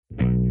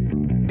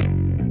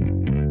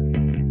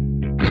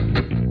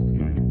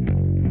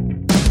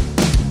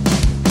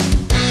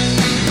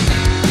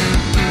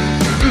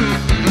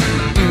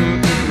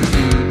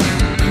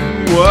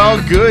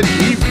Well, good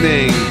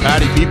evening,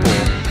 Patty people.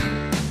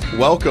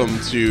 Welcome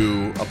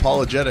to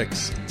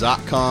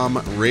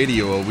Apologetics.com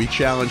radio. We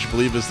challenge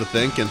believers to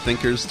think and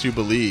thinkers to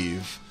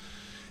believe.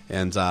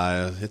 And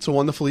it's a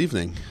wonderful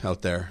evening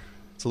out there.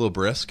 It's a little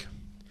brisk.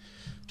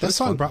 That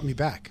song brought me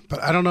back,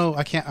 but I don't know.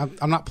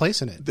 I'm not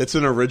placing it. It's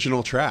an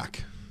original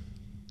track.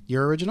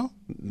 Your original?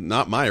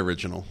 Not my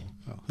original,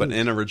 but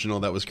an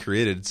original that was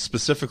created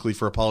specifically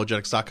for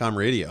Apologetics.com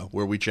radio,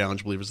 where we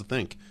challenge believers to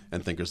think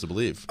and thinkers to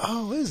believe.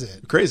 Oh, is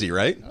it? Crazy,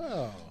 right?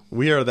 Oh.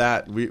 We are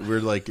that. We're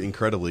like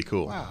incredibly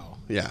cool. Wow.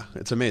 Yeah,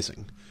 it's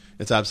amazing.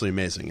 It's absolutely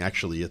amazing.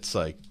 Actually, it's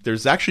like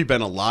there's actually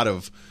been a lot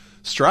of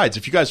strides.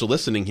 If you guys are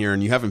listening here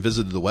and you haven't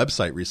visited the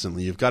website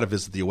recently, you've got to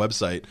visit the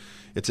website.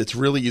 It's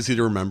really easy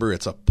to remember.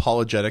 It's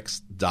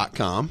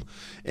apologetics.com,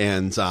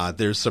 and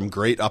there's some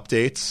great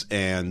updates.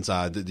 And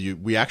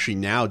we actually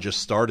now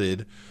just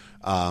started.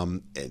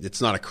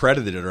 It's not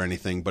accredited or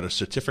anything, but a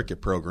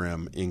certificate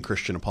program in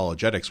Christian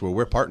apologetics where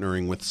we're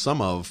partnering with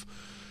some of,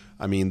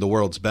 the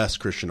world's best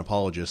Christian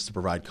apologists to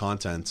provide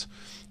content,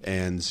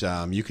 and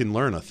you can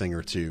learn a thing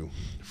or two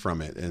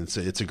from it. And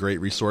it's a great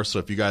resource. So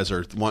if you guys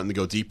are wanting to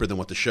go deeper than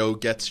what the show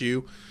gets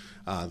you,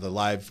 the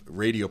live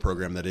radio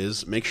program that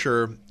is, make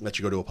sure that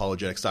you go to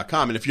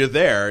apologetics.com. And if you're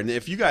there, and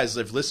if you guys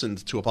have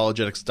listened to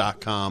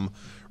apologetics.com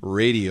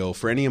radio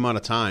for any amount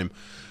of time,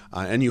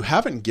 and you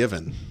haven't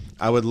given,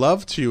 I would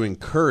love to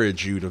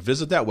encourage you to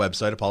visit that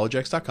website,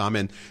 apologetics.com,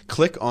 and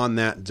click on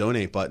that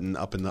donate button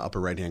up in the upper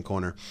right-hand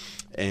corner.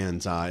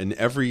 And in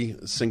every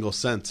single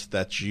cent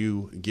that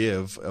you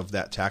give of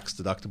that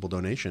tax-deductible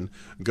donation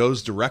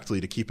goes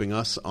directly to keeping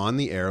us on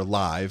the air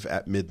live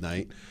at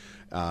midnight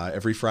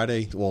every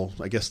Friday. Well,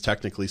 I guess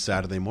technically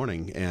Saturday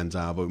morning. And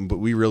but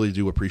we really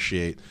do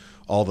appreciate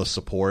all the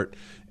support.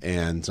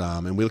 And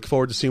we look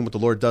forward to seeing what the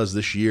Lord does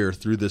this year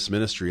through this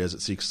ministry as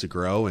it seeks to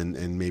grow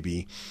and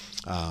maybe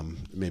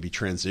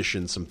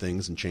transition some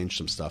things and change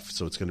some stuff.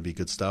 So it's going to be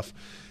good stuff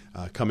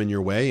coming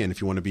your way. And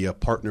if you want to be a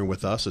partner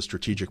with us, a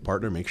strategic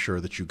partner, make sure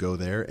that you go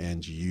there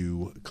and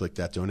you click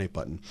that donate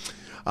button.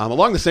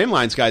 Along the same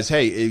lines, guys,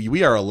 hey,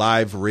 we are a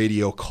live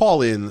radio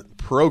call-in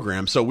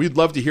program, so we'd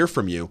love to hear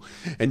from you.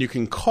 And you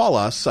can call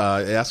us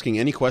asking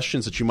any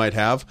questions that you might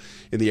have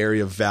in the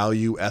area of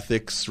value,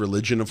 ethics,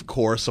 religion, of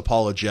course,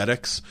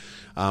 apologetics.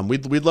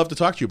 We'd love to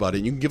talk to you about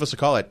it. You can give us a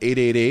call at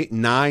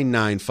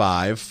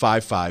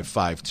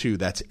 888-995-5552.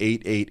 That's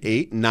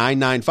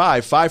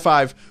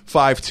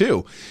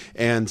 888-995-5552.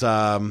 And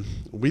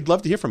we'd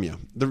love to hear from you.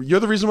 You're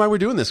the reason why we're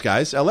doing this,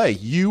 guys. LA,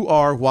 you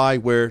are why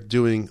we're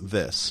doing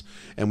this.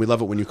 And we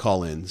love it when you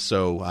call in.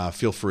 So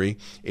feel free,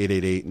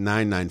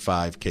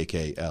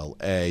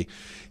 888-995-KKLA.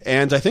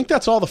 And I think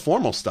that's all the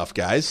formal stuff,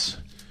 guys.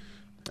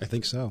 I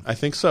think so.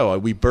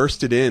 We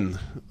bursted in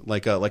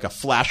like a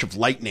flash of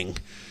lightning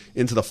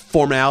into the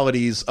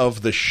formalities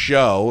of the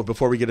show.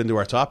 Before we get into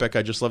our topic,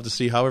 I'd just love to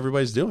see how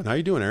everybody's doing. How are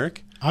you doing,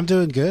 Eric? I'm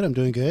doing good.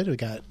 We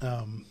got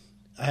I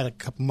had a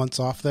couple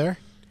months off there.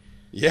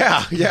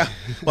 Yeah.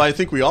 Well, I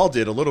think we all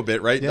did a little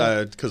bit, right?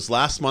 Yeah. Because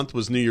last month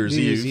was New Year's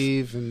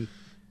Eve, and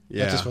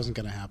that just wasn't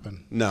going to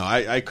happen. No,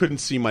 I couldn't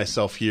see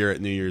myself here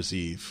at New Year's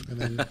Eve. And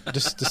then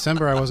just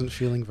December, I wasn't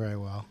feeling very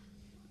well.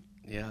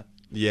 Yeah.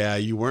 Yeah,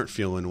 you weren't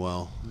feeling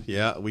well.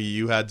 Yeah,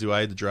 I had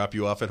to drop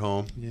you off at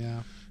home.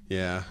 Yeah.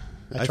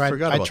 I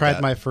forgot about I tried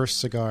that. my first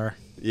cigar.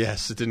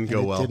 Yes, it didn't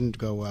go well. It didn't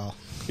go well.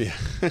 Yeah.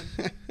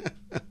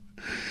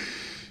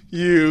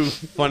 You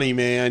funny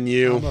man,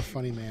 you. I'm a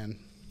funny man.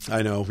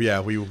 I know.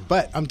 Yeah,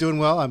 But I'm doing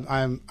well.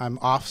 I'm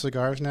off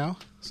cigars now.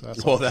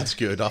 So that's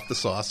good. Off the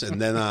sauce, and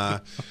then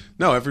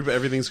no,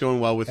 everything's going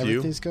well with you.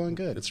 Everything's going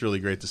good. It's really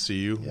great to see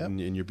you Yep.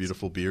 in your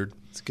beautiful beard.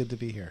 It's good to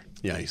be here.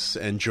 Nice.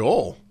 And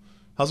Joel,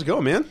 how's it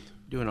going, man?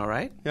 Doing all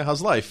right? Yeah.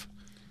 How's life?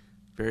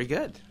 Very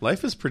good.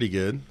 Life is pretty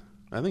good.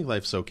 I think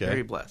life's okay.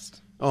 Very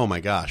blessed. Oh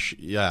my gosh.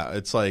 Yeah.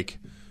 It's like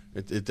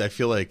I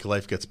feel like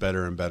life gets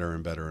better and better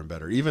and better and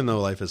better, even though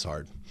life is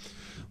hard.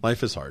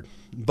 Life is hard,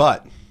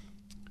 but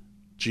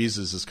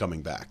Jesus is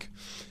coming back,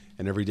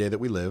 and every day that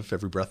we live,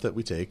 every breath that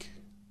we take,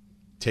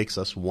 takes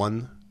us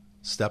one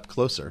step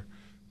closer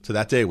to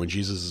that day when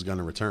Jesus is going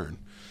to return,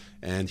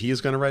 and he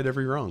is going to right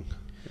every wrong,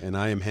 and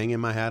I am hanging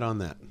my hat on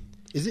that.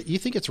 You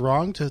think it's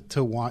wrong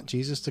to want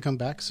Jesus to come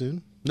back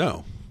soon?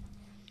 No.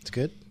 It's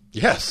good?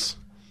 Yes.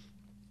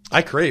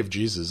 I crave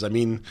Jesus. So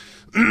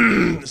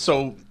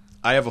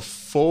I have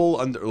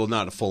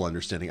not a full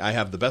understanding. I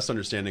have the best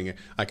understanding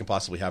I can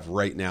possibly have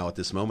right now at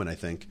this moment. I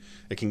think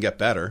it can get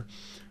better,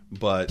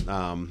 but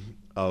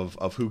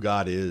of who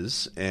God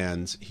is,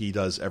 and he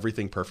does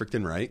everything perfect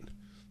and right,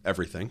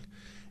 everything.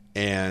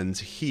 And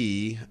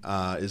he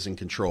is in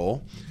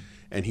control,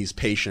 and he's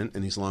patient,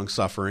 and he's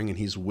long-suffering, and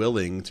he's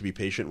willing to be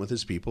patient with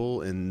his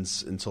people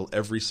until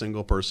every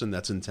single person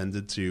that's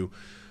intended to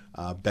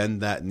bend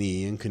that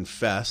knee and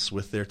confess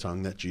with their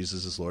tongue that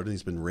Jesus is Lord, and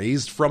he's been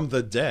raised from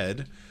the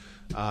dead.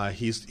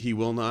 He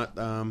will not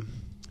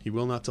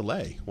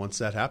delay. Once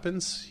that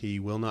happens, he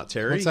will not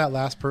tarry. Once that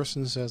last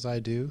person says, "I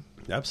do,"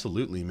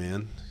 absolutely,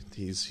 man.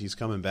 He's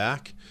coming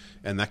back,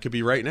 and that could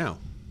be right now.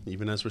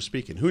 even as we're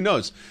speaking. Who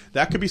knows?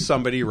 That could be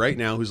somebody right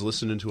now who's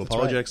listening to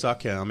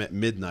apologetics.com at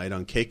midnight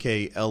on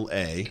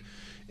KKLA,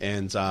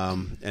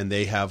 and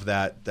they have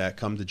that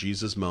come to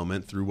Jesus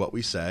moment through what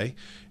we say,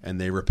 and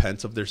they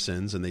repent of their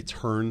sins and they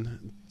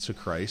turn to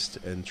Christ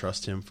and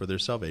trust Him for their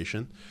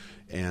salvation,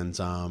 and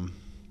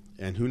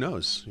who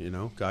knows?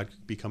 God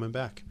could be coming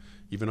back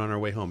even on our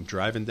way home,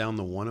 driving down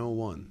the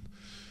 101,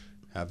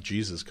 have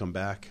Jesus come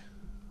back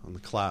on the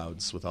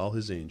clouds with all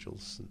His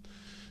angels.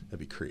 That'd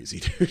be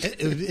crazy, dude.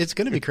 It's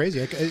going to be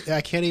crazy.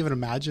 I can't even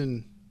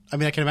imagine. I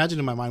mean, I can imagine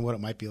in my mind what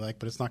it might be like,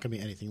 but it's not going to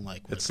be anything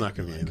like what it's not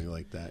going to be anything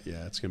like that.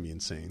 Yeah, it's going to be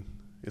insane.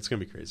 It's going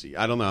to be crazy.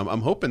 I don't know.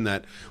 I'm hoping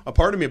that a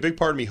big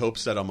part of me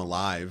hopes that I'm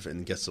alive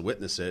and gets to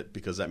witness it,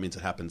 because that means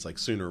it happens like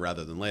sooner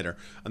rather than later.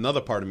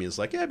 Another part of me is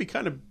like, yeah,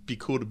 it'd be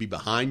cool to be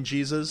behind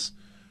Jesus,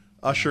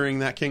 ushering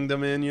that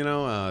kingdom in,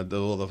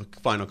 the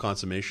final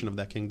consummation of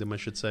that kingdom, I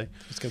should say.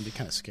 It's going to be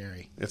kind of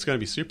scary. It's going to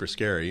be super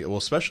scary. Well,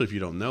 especially if you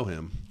don't know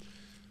Him.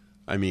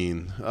 I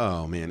mean,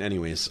 oh man.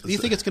 Anyways, do you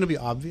think it's going to be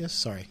obvious?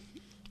 Sorry.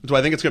 Do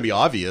I think it's going to be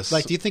obvious?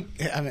 Like, do you think?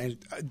 I mean,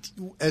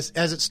 as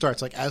it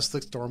starts, like as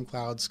the storm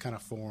clouds kind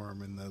of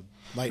form and the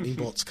lightning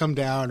bolts come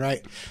down,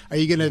 right? Are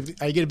you gonna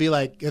be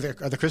like?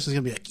 Are the Christians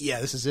going to be like,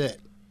 yeah, this is it,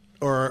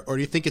 or do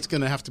you think it's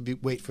going to have to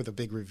wait for the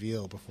big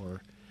reveal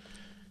before?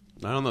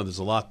 I don't know. There's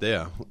a lot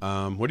there.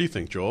 What do you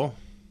think, Joel?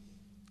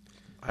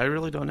 I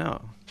really don't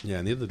know.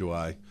 Yeah, neither do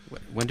I.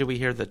 When do we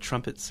hear the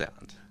trumpet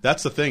sound?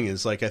 That's the thing.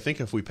 Is like, I think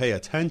if we pay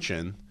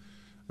attention,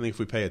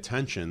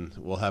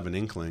 we'll have an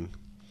inkling.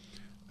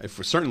 If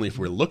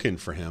we're looking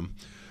for Him.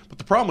 But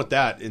the problem with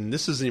that, and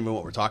this isn't even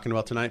what we're talking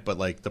about tonight, but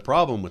like the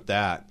problem with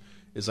that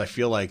is I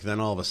feel like then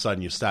all of a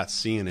sudden you start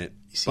seeing it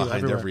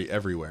behind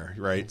everywhere,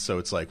 right? So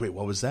it's like, wait,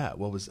 what was that?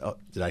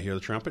 Did I hear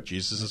the trumpet?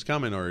 Jesus is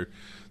coming, or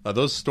are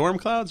those storm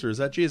clouds, or is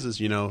that Jesus?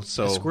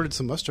 So I squirted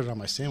some mustard on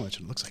my sandwich,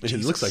 and it looks like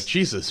Jesus. It looks like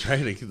Jesus,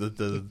 right?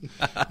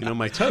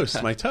 My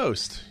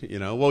toast.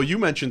 Well, you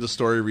mentioned a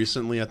story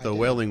recently at the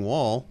Wailing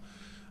Wall.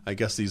 I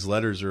guess these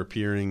letters are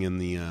appearing in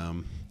the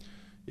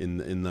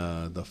in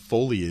the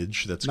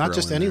foliage that's not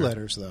just any there.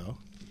 Letters though.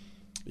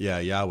 Yeah,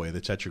 Yahweh,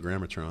 the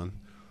Tetragrammaton.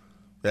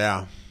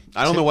 Yeah,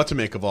 I don't know what to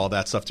make of all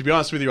that stuff. To be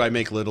honest with you, I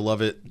make little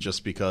of it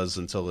just because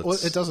until it's... Well,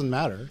 it doesn't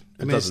matter.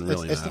 It doesn't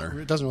really matter.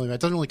 It doesn't really matter.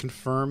 It doesn't really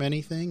confirm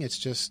anything. It's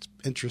just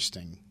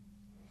interesting.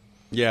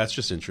 Yeah, it's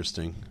just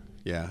interesting.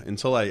 Yeah,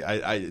 until I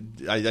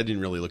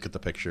didn't really look at the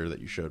picture that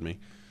you showed me.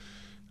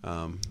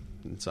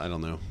 So I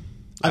don't know.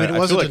 I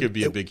feel like it'd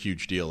be a big,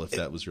 huge deal if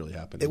that was really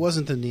happening. It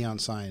wasn't the neon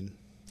sign.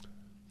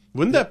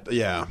 Wouldn't that?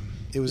 Yeah.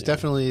 It was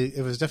definitely.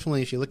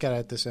 If you look at it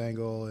at this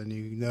angle and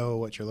you know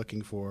what you're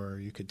looking for,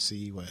 you could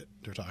see what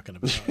they're talking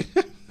about.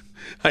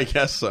 I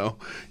guess so.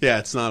 Yeah,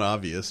 it's not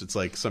obvious. It's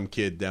like some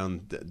kid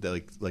down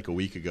like a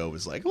week ago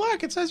was like,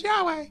 "Look, it says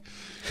Yahweh,"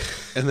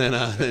 and then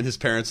his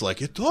parents were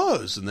like, "It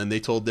does," and then they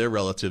told their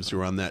relatives who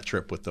were on that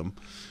trip with them.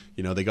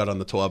 They got on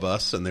the tour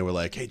bus and they were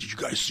like, "Hey, did you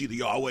guys see the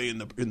Yahweh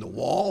in the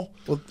wall?"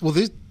 Well,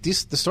 the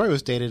story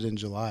was dated in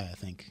July, I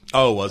think.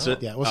 Oh, was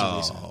it? Yeah, it wasn't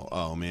recent.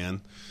 Oh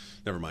man.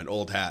 Never mind.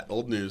 Old hat.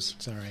 Old news.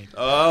 It's all right.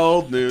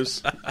 Old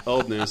news.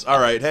 Old news. All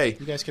right. Hey.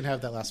 You guys can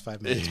have that last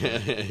 5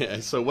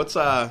 minutes. So what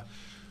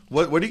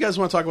do you guys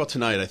want to talk about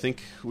tonight? I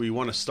think we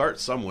want to start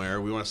somewhere.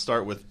 We want to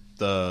start with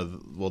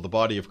the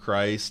body of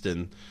Christ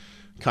and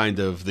kind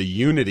of the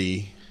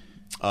unity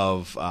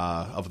of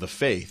the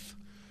faith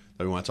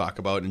that we want to talk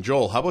about. And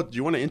Joel, do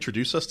you want to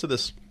introduce us to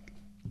this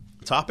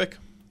topic?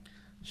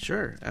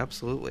 Sure.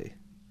 Absolutely.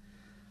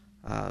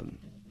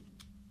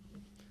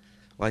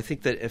 Well, I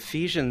think that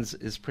Ephesians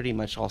is pretty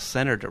much all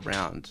centered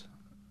around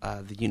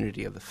the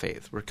unity of the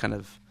faith. We're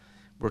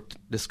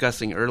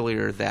discussing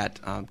earlier that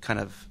kind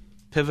of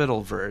pivotal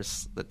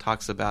verse that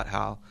talks about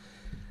how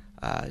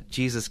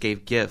Jesus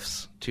gave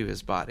gifts to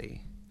His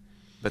body,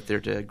 but they're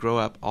to grow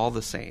up all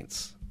the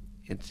saints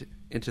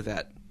into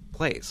that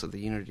place of the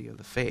unity of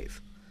the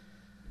faith.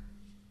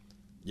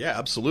 Yeah,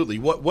 absolutely.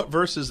 What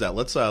verse is that?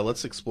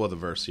 Let's explore the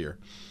verse here.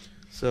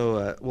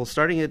 So,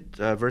 starting at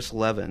verse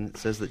 11, it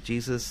says that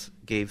Jesus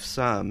gave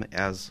some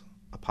as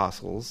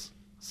apostles,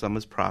 some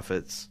as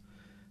prophets,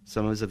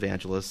 some as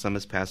evangelists, some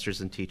as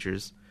pastors and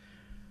teachers,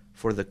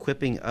 for the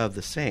equipping of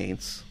the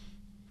saints,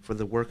 for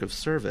the work of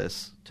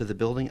service, to the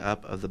building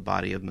up of the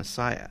body of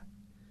Messiah,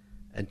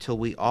 until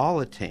we all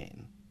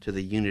attain to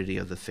the unity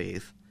of the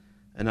faith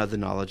and of the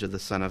knowledge of the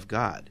Son of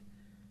God,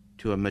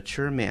 to a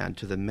mature man,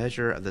 to the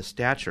measure of the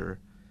stature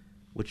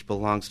which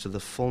belongs to the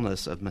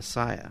fullness of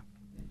Messiah.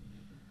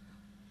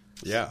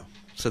 Yeah.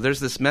 So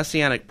there's this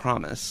messianic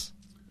promise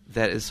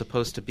that is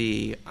supposed to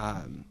be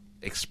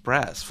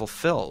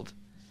fulfilled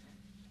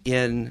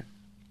in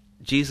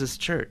Jesus'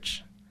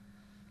 church.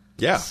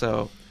 Yeah.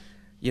 So,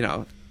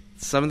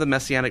 some of the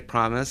messianic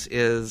promise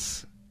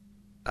is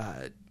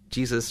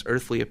Jesus'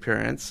 earthly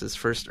appearance, His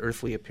first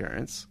earthly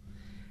appearance,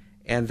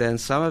 and then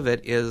some of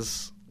it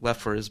is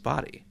left for His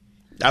body.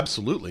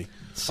 Absolutely.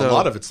 So, a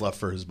lot of it's left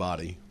for His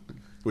body,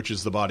 which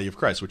is the body of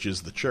Christ, which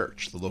is the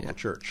church, the local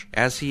church.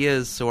 As He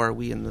is, so are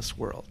we in this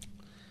world.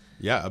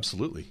 Yeah,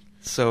 absolutely.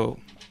 So,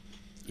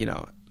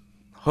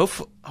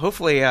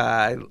 hopefully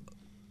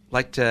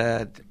like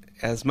to,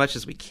 as much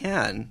as we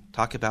can,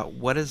 talk about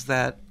what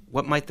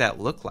might that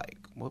look like?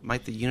 What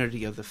might the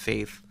unity of the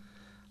faith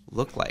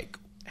look like?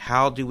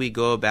 How do we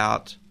go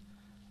about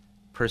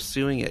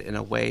pursuing it in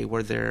a way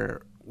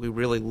where we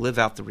really live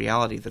out the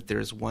reality that there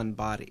is one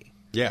body?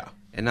 Yeah.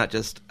 And not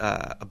just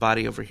a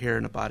body over here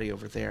and a body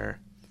over there.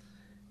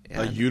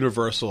 A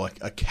universal,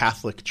 a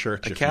Catholic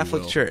church, a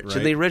Catholic church, right?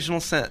 In the original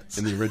sense.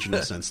 In the original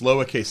sense.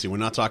 Lowercase c. We're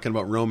not talking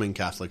about Roman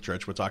Catholic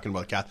Church. We're talking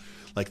about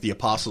like the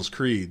Apostles'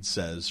 Creed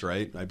says,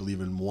 right? I believe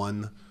in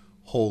one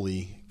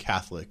holy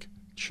Catholic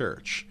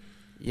church.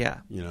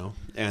 Yeah.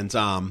 And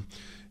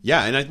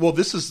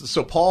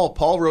so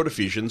Paul wrote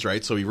Ephesians,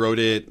 right? So he wrote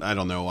it, I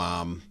don't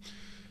know,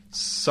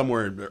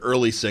 somewhere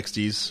early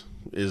 60s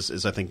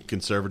is I think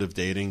conservative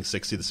dating,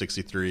 60 to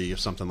 63 or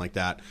something like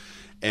that.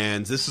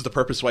 And this is the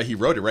purpose why he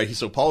wrote it, right?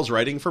 So Paul's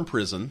writing from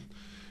prison,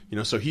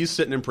 so he's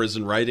sitting in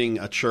prison writing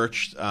a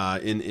church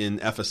in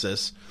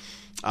Ephesus,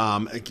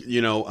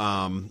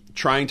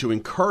 trying to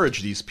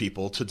encourage these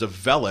people to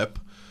develop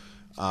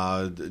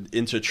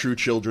into true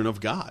children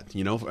of God,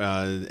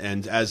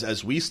 and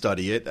as we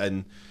study it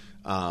and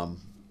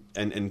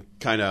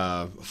kind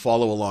of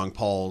follow along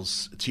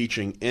Paul's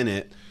teaching in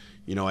it,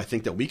 I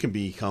think that we can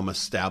become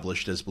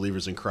established as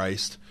believers in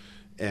Christ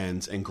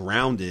and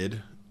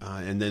grounded.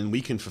 And then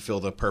we can fulfill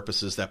the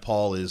purposes that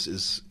Paul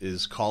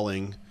is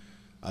calling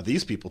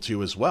these people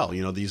to as well.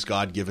 These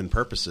God-given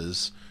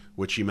purposes,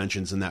 which he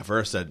mentions in that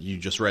verse that you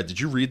just read. Did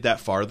you read that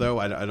far, though?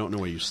 I don't know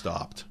where you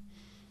stopped.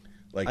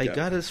 I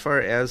got as far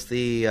as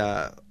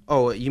the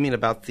you mean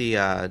about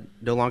the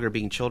no longer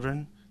being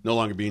children? No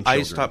longer being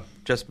children. I stopped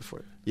just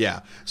before.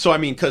 Yeah. So, I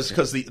mean,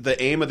 because the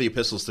aim of the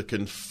epistle is to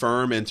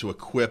confirm and to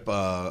equip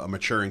a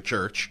maturing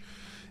church.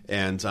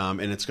 And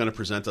it's going to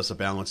present us a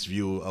balanced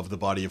view of the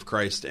body of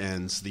Christ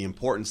and the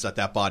importance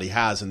that body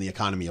has in the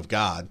economy of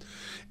God.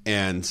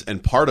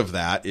 And part of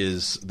that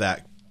is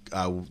that,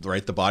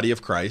 right, the body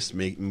of Christ,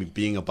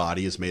 being a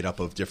body, is made up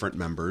of different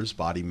members,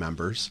 body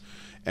members,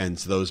 and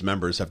those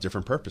members have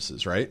different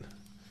purposes, right?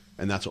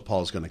 And that's what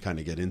Paul is going to kind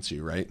of get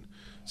into, right?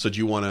 So do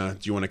you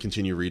want to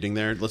continue reading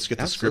there? Let's get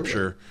the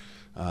scripture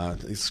out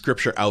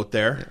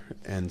there,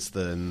 and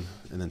then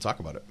talk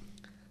about it.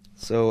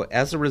 So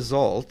as a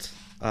result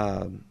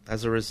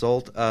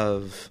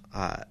of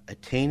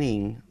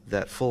attaining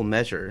that full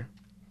measure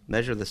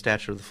the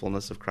stature of the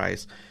fullness of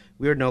Christ,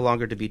 we are no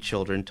longer to be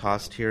children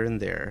tossed here and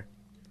there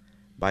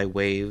by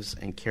waves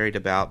and carried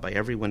about by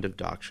every wind of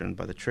doctrine,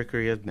 by the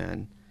trickery of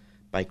men,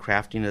 by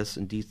craftiness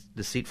and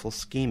deceitful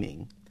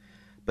scheming.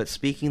 But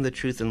speaking the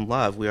truth in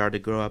love, we are to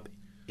grow up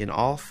in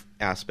all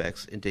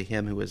aspects into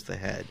him who is the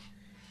head,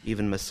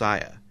 even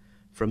Messiah,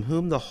 from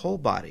whom the whole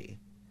body,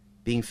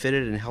 being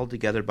fitted and held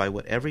together by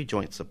what every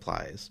joint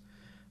supplies,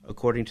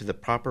 according to the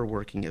proper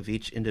working of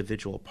each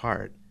individual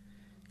part,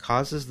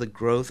 causes the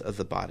growth of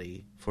the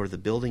body for the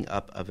building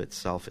up of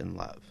itself in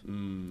love.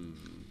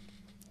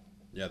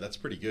 Yeah, that's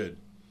pretty good.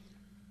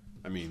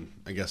 I mean,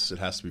 I guess it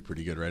has to be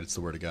pretty good, right? It's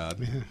the Word of God.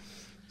 Yeah.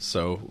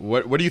 So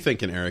what are you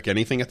thinking, Eric?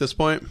 Anything at this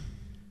point?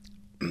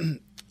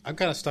 I'm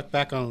kind of stuck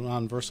back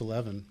on verse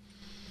 11.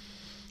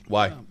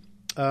 Why?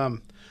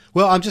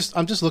 Well, I'm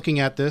just looking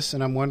at this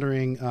and I'm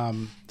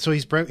wondering. So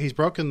he's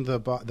broken the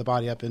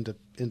body up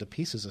into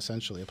pieces,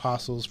 essentially: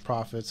 apostles,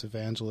 prophets,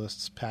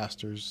 evangelists,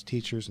 pastors,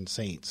 teachers, and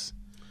saints.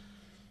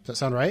 Does that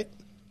sound right?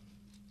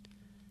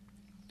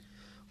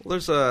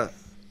 Well,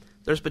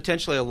 there's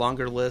potentially a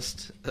longer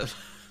list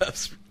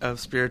of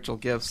spiritual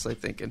gifts. I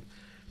think in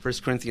 1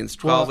 Corinthians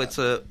 12, it's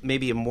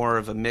maybe more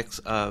of a mix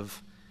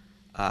of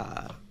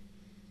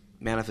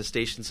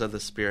manifestations of the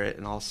Spirit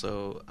and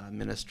also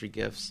ministry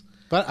gifts.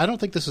 But I don't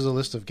think this is a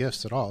list of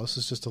gifts at all. This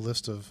is just a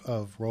list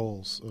of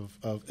roles.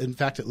 In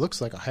fact, it looks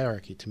like a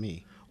hierarchy to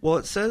me. Well,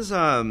 it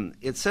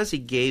says he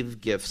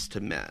gave gifts to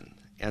men,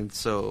 and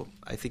so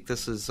I think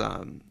this is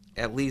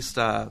at least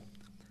 5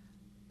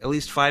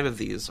 of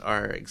these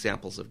are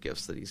examples of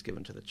gifts that he's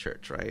given to the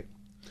church, right?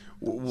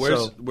 Where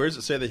does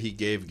it say that he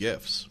gave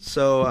gifts?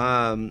 So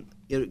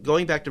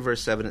going back to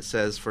verse 7, it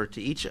says, "For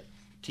to each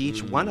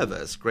one of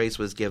us grace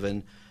was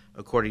given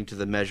according to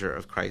the measure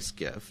of Christ's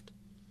gift."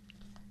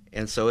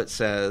 And so it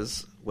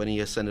says, when he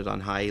ascended on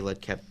high, he led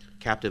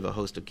captive a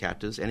host of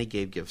captives, and he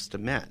gave gifts to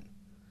men.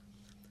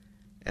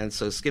 And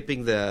so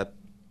skipping the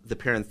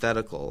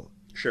parenthetical,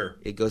 sure,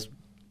 it goes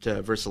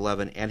to verse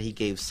 11, and he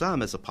gave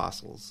some as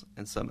apostles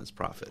and some as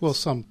prophets. Well,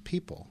 some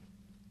people.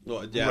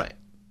 Well, yeah. Right.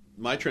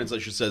 My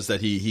translation says that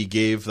he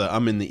gave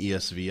I'm in the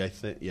ESV, I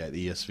think. Yeah,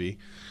 the ESV.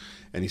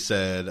 And he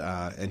said,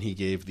 and he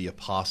gave the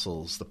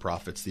apostles, the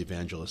prophets, the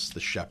evangelists, the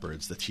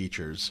shepherds, the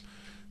teachers,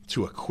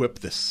 to equip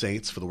the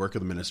saints for the work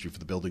of the ministry, for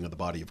the building of the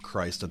body of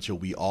Christ, until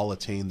we all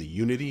attain the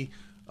unity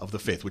of the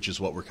faith, which is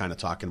what we're kind of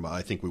talking about.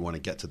 I think we want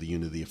to get to the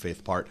unity of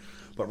faith part.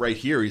 But right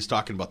here, he's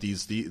talking about the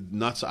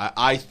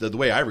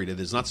way I read it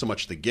is not so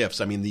much the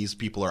gifts. I mean, these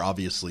people are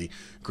obviously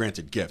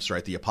granted gifts,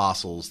 right? The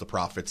apostles, the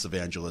prophets,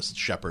 evangelists,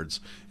 shepherds,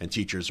 and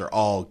teachers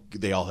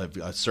they all have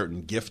a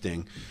certain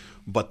gifting.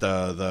 But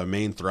the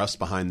main thrust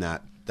behind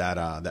that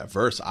that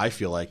verse, I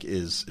feel like,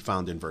 is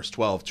found in verse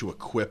 12 to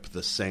equip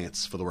the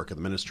saints for the work of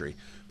the ministry,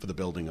 for the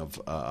building of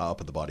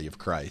up of the body of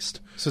Christ.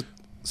 So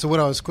what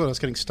I was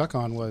getting stuck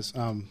on was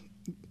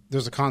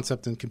there's a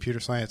concept in computer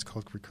science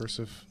called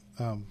recursive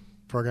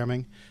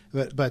programming,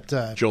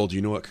 but Joel, do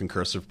you know what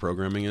concursive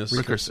programming is?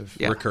 Recursive,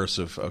 yeah.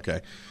 Recursive.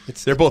 Okay,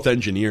 they're both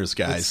engineers,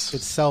 guys.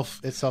 It's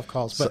self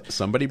calls. But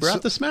somebody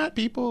brought the SMAT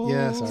people.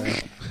 Yeah,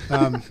 sorry.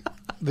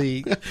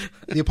 The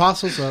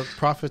apostles,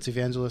 prophets,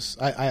 evangelists.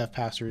 I have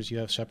pastors. You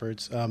have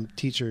shepherds,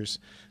 teachers.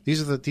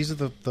 These are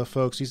the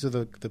folks. These are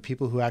the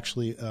people who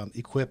actually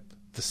equip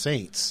the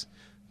saints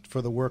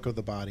for the work of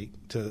the body,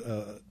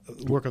 to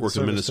work of the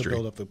service, ministry, to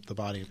build up the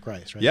body of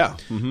Christ. Right? Yeah.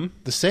 Mm-hmm.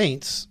 The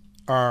saints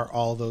are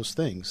all those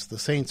things. The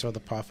saints are the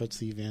prophets,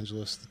 the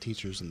evangelists, the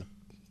teachers, and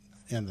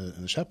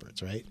the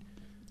shepherds. Right.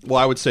 Well,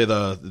 I would say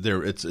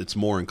it's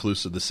more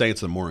inclusive. The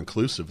saints are more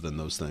inclusive than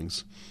those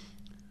things.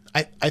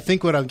 I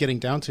think what I'm getting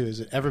down to is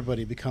that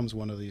everybody becomes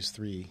one of these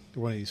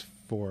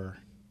four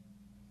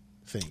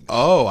things.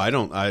 Oh, I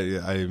don't.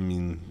 I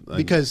mean,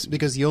 because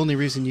the only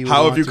reason you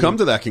how have you come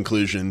to that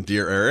conclusion,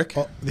 dear Eric?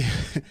 Well,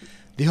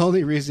 the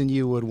only reason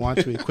you would want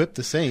to equip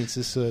the saints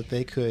is so that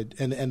they could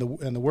and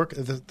the work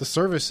the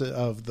service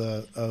of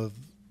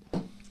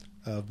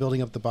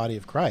building up the body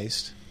of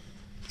Christ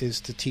is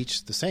to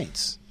teach the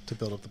saints to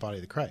build up the body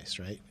of Christ,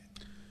 right?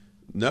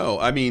 No,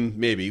 I mean,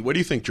 maybe. What do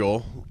you think,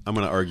 Joel? I'm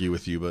going to argue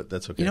with you, but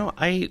that's okay.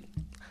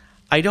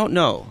 I don't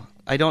know.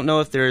 I don't know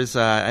if there's.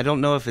 I don't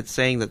know if it's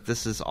saying that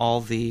this is all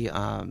the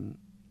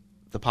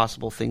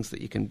possible things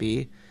that you can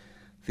be.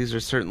 These are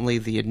certainly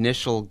the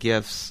initial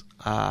gifts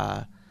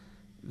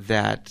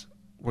that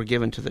were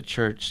given to the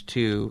church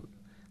to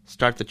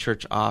start the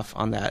church off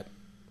on that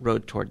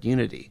road toward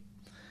unity.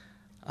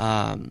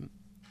 I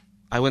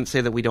wouldn't say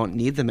that we don't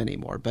need them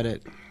anymore,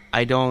 but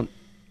I'm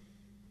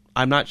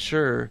not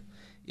sure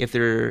if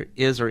there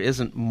is or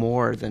isn't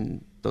more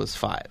than those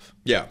five.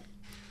 Yeah.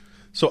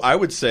 So I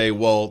would say,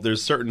 well,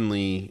 there's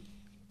certainly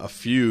a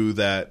few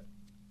that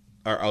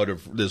are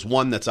there's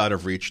one that's out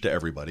of reach to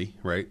everybody,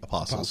 right?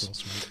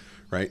 Apostles,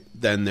 right?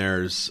 Then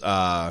there's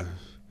every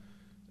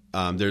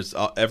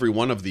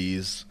one of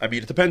these. I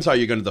mean, it depends how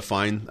you're going to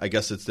define. I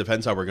guess it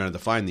depends how we're going to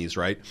define these,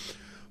 right?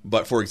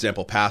 But for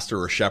example,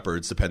 pastor or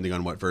shepherds, depending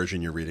on what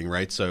version you're reading,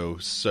 right? So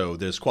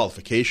there's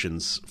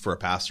qualifications for a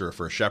pastor or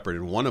for a shepherd,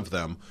 and one of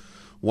the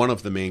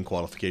main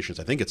qualifications,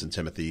 I think it's in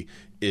Timothy,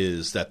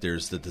 is that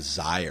there's the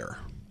desire.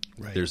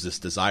 Right. There's this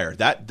desire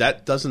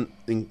that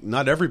doesn't.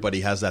 Not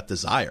everybody has that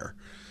desire.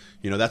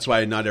 That's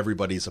why not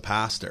everybody's a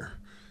pastor.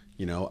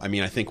 I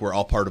mean, I think we're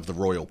all part of the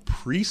royal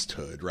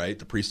priesthood, right?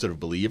 The priesthood of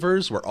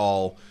believers. We're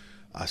all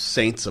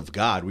saints of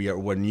God. We are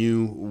when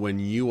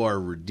you are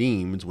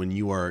redeemed, when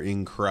you are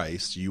in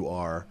Christ, you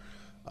are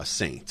a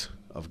saint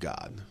of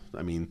God.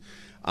 I mean,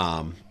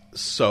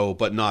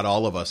 but not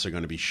all of us are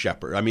going to be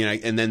shepherds. I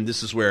mean, and then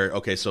this is where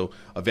so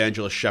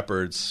evangelists,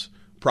 shepherds,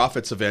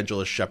 prophets,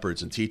 evangelists,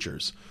 shepherds, and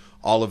teachers.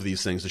 All of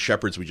these things. The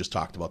shepherds we just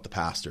talked about. The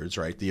pastors,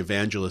 right? The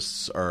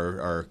evangelists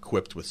are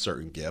equipped with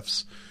certain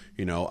gifts.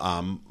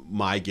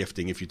 My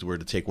gifting, if you were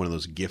to take one of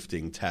those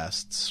gifting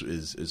tests,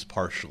 is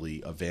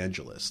partially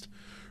evangelist,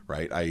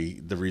 right?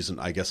 The reason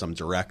I guess I'm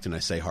direct and I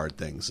say hard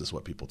things is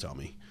what people tell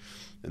me,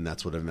 and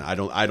that's what I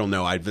don't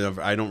know. I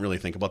don't really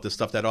think about this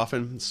stuff that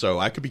often, so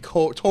I could be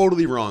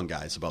totally wrong,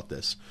 guys, about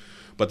this.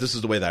 But this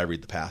is the way that I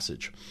read the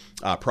passage.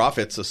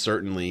 Prophets are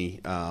certainly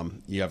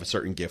you have a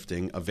certain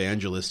gifting.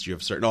 Evangelists, you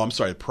have certain. No, I'm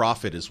sorry.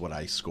 Prophet is what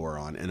I score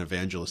on, and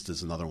evangelist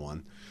is another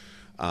one.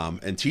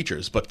 And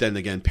teachers, but then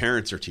again,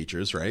 parents are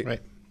teachers, right?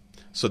 Right.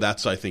 So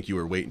that's, I think you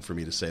were waiting for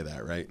me to say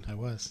that, right? I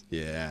was.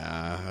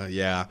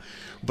 Yeah.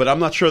 But I'm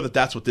not sure that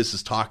that's what this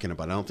is talking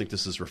about. I don't think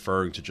this is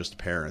referring to just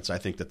parents. I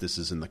think that this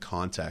is in the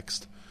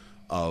context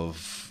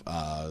of,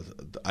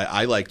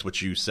 I liked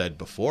what you said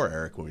before,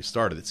 Eric, when we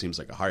started. It seems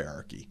like a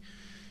hierarchy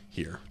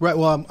here. Right.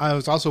 Well, I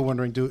was also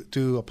wondering,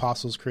 do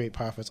apostles create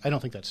prophets? I don't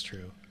think that's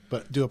true.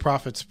 But do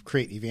prophets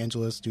create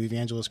evangelists? Do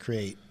evangelists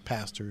create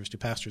pastors? Do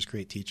pastors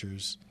create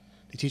teachers?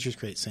 Do teachers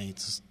create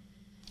saints?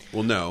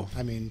 Well, no.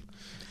 I mean,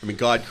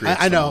 God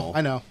creates I know. them all.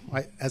 I know.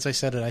 As I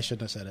said it, I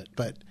shouldn't have said it.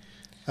 But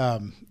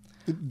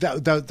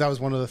that was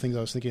one of the things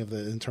I was thinking of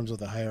in terms of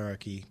the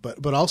hierarchy.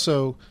 But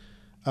also,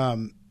 I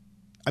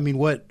mean,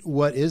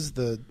 what is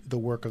the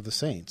work of the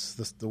saints?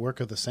 The work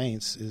of the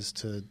saints is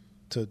to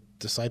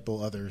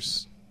disciple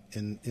others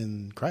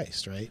in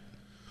Christ, right?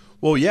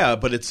 Well, yeah,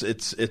 but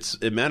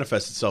it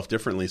manifests itself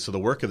differently. So the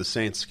work of the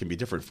saints can be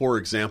different. For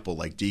example,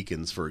 like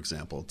deacons,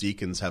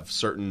 deacons have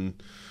certain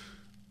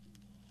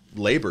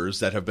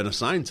labors that have been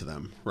assigned to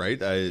them, right?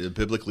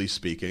 Biblically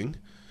speaking,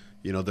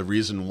 the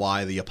reason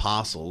why the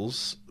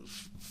apostles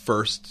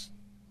first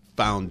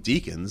found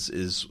deacons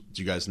is,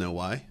 do you guys know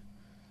why?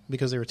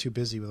 Because they were too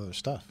busy with other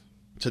stuff.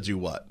 To do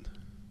what?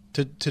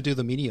 To do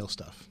the menial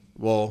stuff.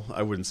 Well,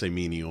 I wouldn't say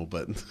menial,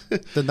 but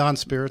the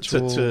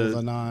non-spiritual,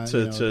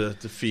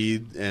 to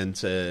feed and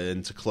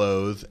to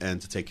clothe and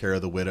to take care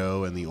of the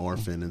widow and the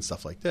orphan and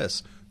stuff like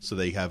this. So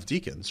they have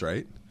deacons,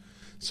 right?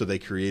 So they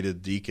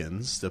created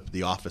deacons,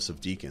 the office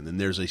of deacon,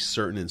 and there's a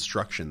certain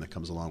instruction that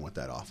comes along with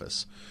that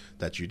office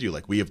that you do.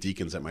 Like we have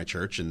deacons at my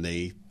church, and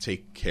they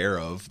take care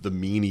of the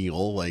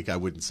menial. Like I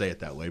wouldn't say it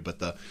that way,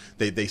 but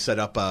they set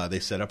up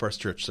our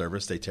church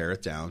service, they tear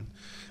it down.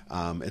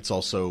 It's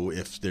also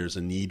if there's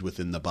a need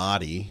within the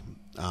body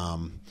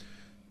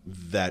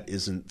that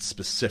isn't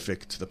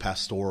specific to the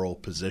pastoral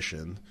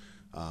position,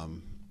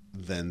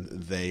 then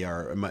they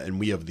are, and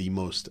we have the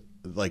most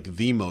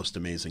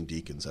amazing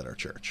deacons at our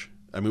church.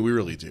 I mean, we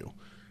really do.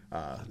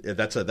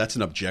 That's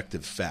an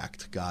objective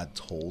fact. God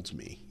told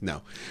me.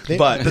 No,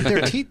 but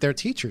they're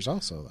teachers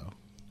also, though.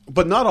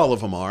 But not all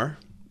of them are.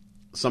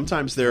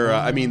 Sometimes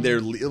they're. They're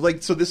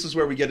like. So this is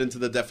where we get into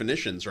the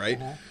definitions, right?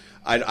 Uh-huh.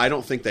 I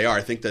don't think they are.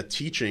 I think that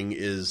teaching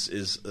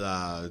is.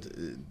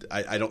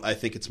 I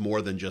think it's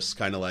more than just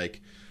kind of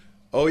like,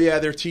 oh yeah,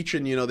 they're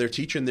teaching. They're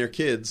teaching their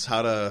kids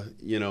how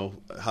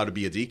to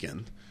be a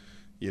deacon.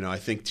 I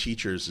think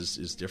teachers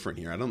is different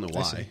here. I don't know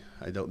why.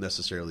 I can't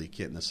necessarily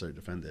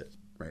defend it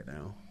right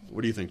now.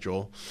 What do you think,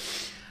 Joel?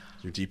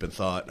 You're deep in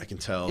thought. I can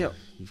tell. Yeah.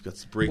 You've got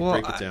to break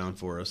it down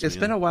for us. It's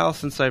been a while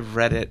since I've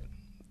read it,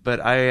 but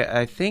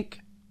I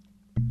think,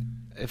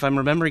 if I'm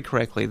remembering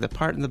correctly, the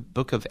part in the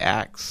book of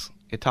Acts,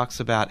 it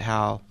talks about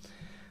how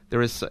there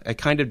was a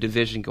kind of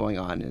division going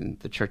on in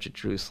the church at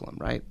Jerusalem,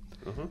 right?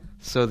 Uh-huh.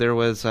 So there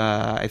was,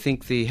 I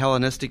think, the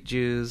Hellenistic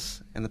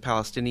Jews and the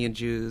Palestinian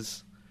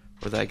Jews,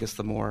 or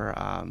the more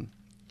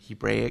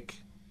Hebraic,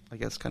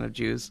 kind of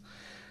Jews,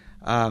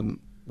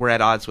 were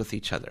at odds with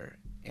each other.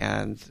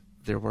 And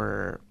there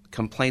were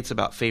complaints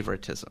about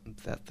favoritism,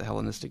 that the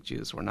Hellenistic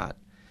Jews were not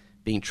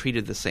being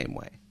treated the same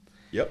way.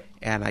 Yep.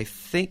 And I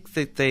think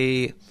that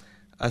they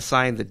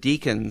assigned the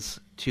deacons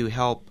to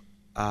help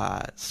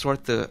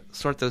sort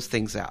those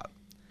things out.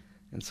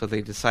 And so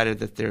they decided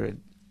that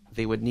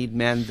they would need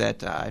men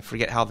that, I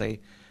forget how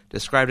they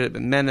described it,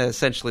 but men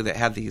essentially that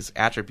had these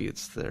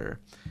attributes that are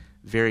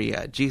very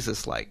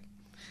Jesus-like.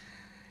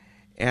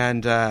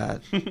 And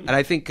and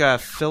I think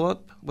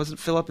Philip, wasn't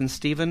Philip and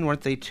Stephen,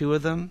 weren't they two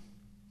of them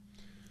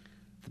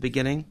at the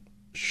beginning?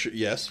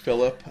 Yes,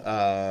 Philip.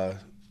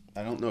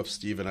 I don't know if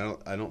Stephen,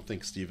 I don't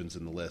think Stephen's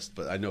in the list,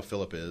 but I know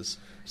Philip is.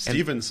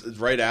 Stephen's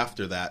right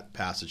after that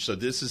passage. So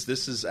this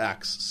is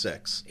Acts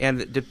 6.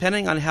 And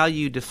depending on how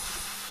you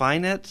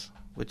define it,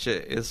 which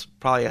is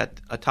probably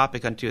a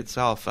topic unto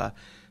itself,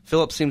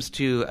 Philip seems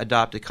to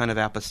adopt a kind of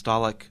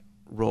apostolic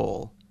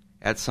role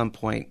at some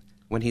point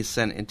when he's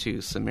sent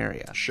into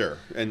Samaria. Sure,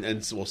 and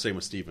we'll same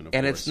with Stephen, of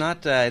and course.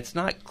 It's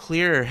not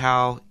clear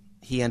how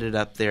he ended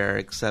up there,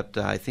 except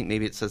I think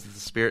maybe it says that the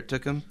Spirit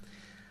took him.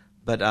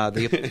 But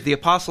the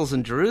apostles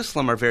in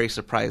Jerusalem are very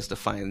surprised to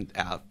find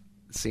out,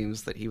 it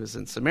seems, that he was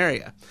in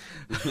Samaria.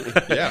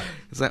 Yeah.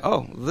 It's like,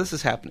 oh, this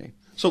is happening.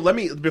 So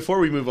before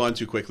we move on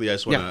too quickly, I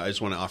just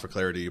want to offer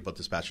clarity about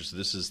this passage. So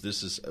this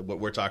is what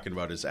we're talking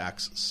about is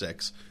Acts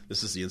 6.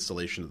 This is the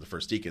installation of the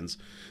first deacons.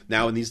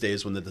 Now in these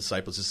days when the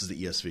disciples, this is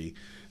the ESV.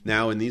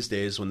 Now in these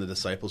days when the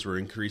disciples were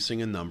increasing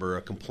in number,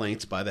 a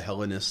complaint by the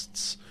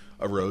Hellenists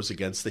arose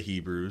against the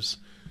Hebrews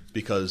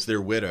because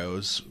their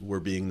widows were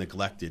being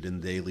neglected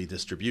in daily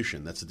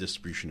distribution. That's the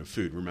distribution of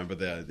food. Remember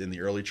that in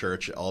the early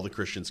church, all the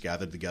Christians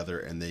gathered together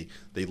and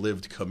they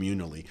lived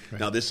communally. Right.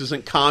 Now this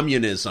isn't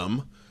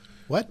communism.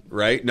 What?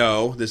 Right?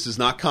 No, this is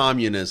not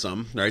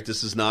communism. Right?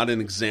 This is not an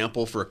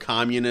example for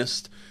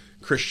communist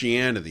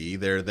Christianity.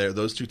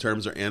 Those two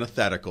terms are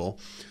antithetical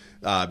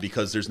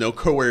because there's no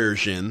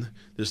coercion,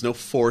 there's no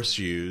force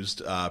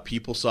used.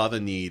 People saw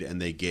the need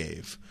and they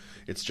gave.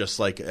 It's just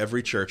like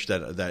every church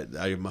that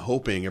I'm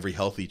hoping, every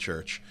healthy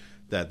church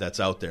that's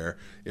out there,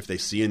 if they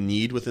see a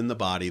need within the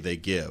body, they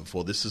give.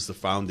 Well, this is the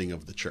founding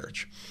of the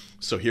church.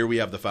 So here we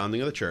have the founding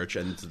of the church,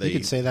 and you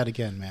could say that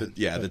again, man.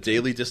 The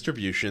daily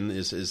distribution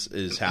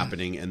is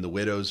happening, and the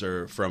widows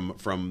are from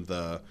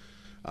the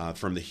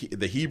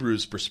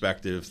Hebrews'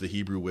 perspective. The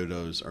Hebrew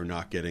widows are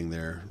not getting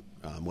their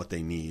what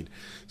they need.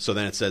 So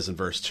then it says in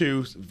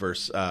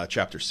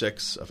chapter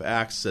 6 of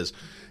Acts says,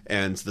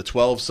 and the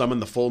 12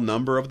 summoned the full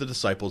number of the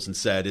disciples and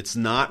said, "It's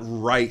not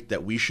right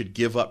that we should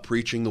give up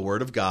preaching the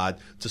word of God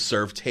to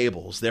serve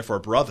tables. Therefore,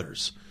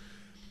 brothers,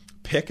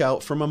 pick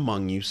out from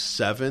among you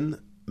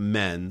 7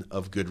 men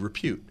of good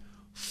repute,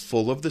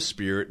 full of the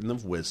Spirit and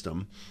of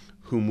wisdom,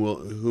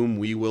 whom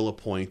we will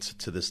appoint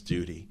to this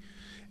duty,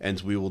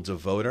 and we will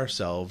devote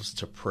ourselves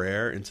to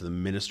prayer and to the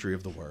ministry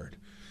of the word."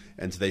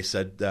 And they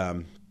said,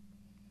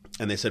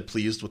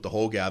 pleased with the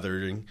whole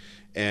gathering,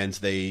 and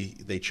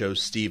they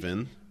chose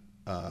Stephen.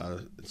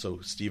 So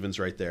Stephen's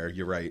right there.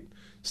 You're right.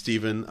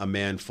 Stephen, a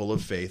man full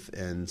of faith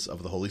and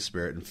of the Holy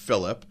Spirit, and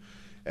Philip,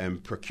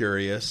 and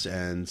Procurius,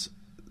 and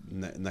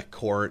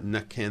Nicanor,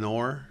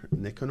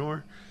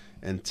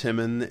 and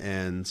Timon,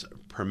 and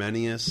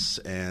Parmenius,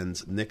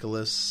 and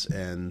Nicholas,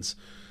 and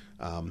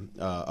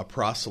a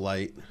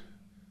proselyte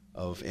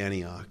of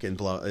Antioch,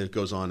 and it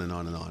goes on and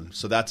on and on.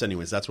 So that's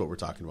what we're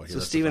talking about here. So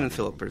that's Stephen and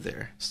Philip are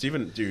there.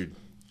 Stephen, dude,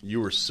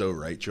 you were so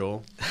right,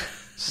 Joel.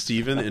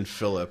 Stephen and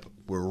Philip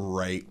were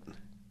right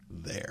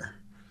there.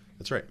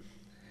 That's right.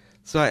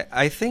 So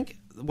I think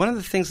one of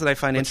the things that I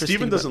find But interesting...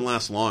 Stephen doesn't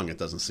last long, it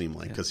doesn't seem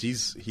like, because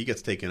he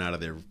gets taken out of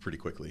there pretty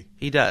quickly.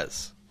 He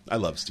does. I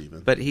love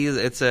Stephen. But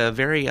it's a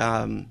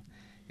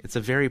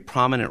very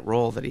prominent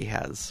role that he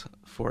has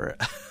for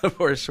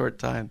for a short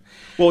time.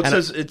 Well,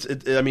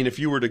 I mean, if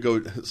you were to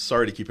go,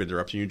 sorry to keep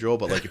interrupting you, Joel,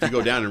 but like if you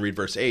go down and read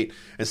verse 8,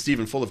 and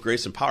Stephen, full of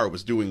grace and power,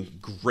 was doing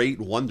great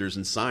wonders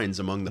and signs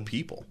among the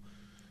people.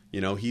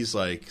 He's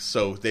like,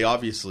 so they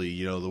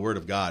obviously, the word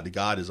of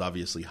God is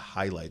obviously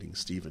highlighting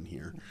Stephen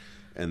here.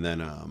 And then,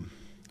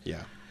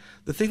 yeah.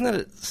 The thing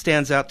that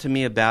stands out to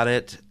me about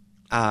it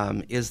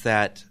is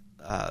that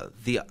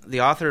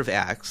the author of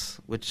Acts,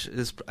 which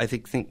is, I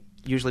think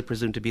usually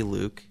presumed to be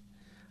Luke,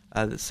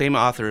 the same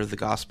author of the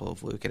Gospel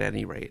of Luke at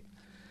any rate,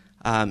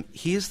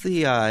 he's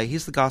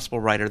the gospel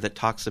writer that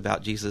talks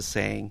about Jesus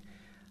saying,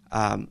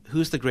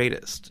 who's the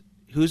greatest?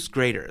 Who's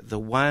greater, the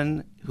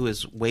one who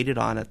is waited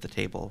on at the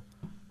table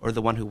or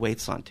the one who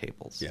waits on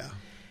tables? Yeah.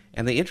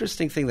 And the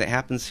interesting thing that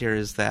happens here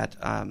is that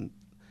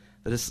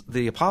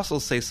the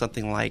apostles say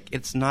something like,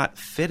 it's not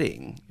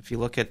fitting. If you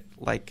look at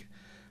like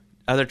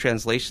other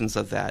translations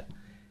of that,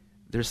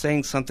 they're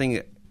saying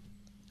something,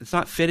 it's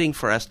not fitting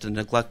for us to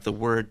neglect the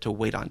word to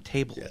wait on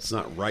tables. Yeah, it's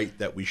not right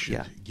that we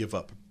should give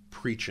up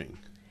preaching.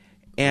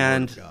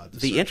 And God,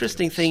 the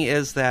interesting thing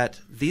is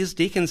that these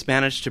deacons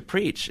managed to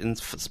preach in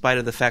spite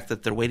of the fact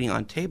that they're waiting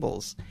on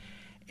tables.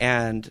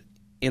 And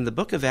in the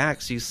book of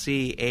Acts, you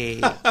see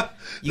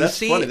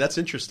funny. That's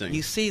interesting.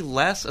 You see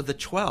less of the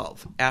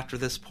 12 after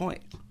this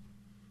point.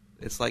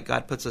 It's like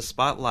God puts a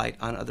spotlight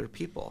on other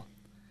people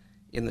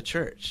in the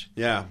church.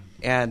 Yeah.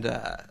 And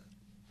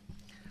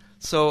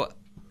so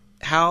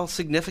how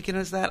significant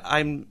is that?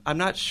 I'm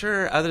not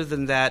sure, other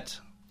than that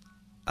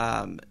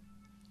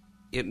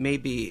it may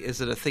be, is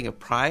it a thing of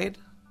pride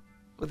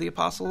with the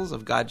apostles,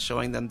 of God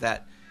showing them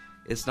that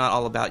it's not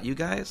all about you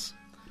guys?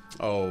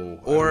 Oh,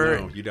 or I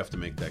don't know. You'd have to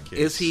make that case.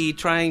 Is he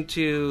trying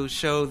to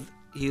show,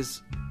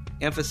 he's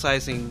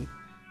emphasizing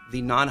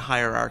the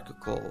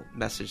non-hierarchical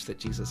message that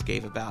Jesus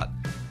gave about,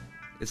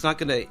 it's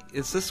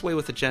this way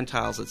with the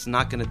Gentiles, it's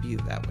not going to be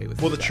that way with you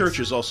guys. Well, the church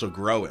is also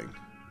growing.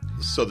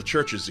 So the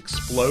church is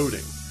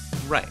exploding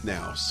right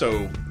now.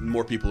 So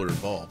more people are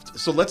involved.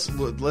 So let's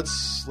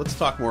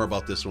talk more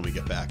about this when we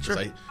get back, because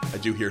I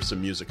do hear some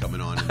music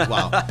coming on. And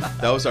wow,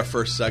 that was our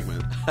first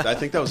segment. I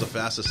think that was the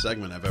fastest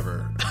segment I've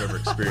ever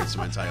experienced in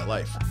my entire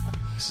life.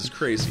 This is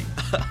crazy.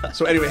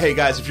 So anyway, hey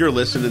guys, if you're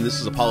listening, this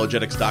is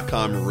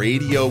apologetics.com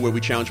radio, where we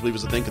challenge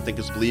believers to think and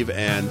thinkers believe.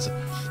 And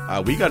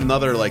we got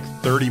another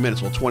 30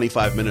 minutes,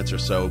 25 minutes or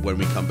so when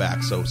we come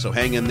back. So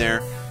hang in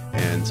there,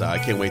 and I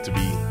can't wait to be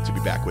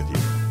back with you.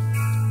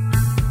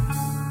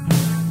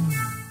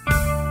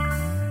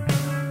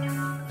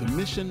 The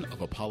mission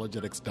of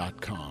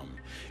apologetics.com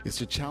is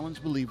to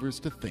challenge believers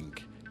to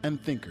think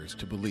and thinkers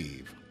to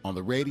believe, on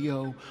the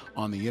radio,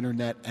 on the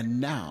internet, and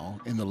now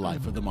in the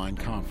Life of the Mind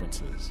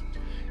conferences.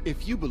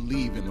 If you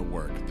believe in the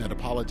work that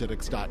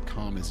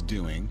apologetics.com is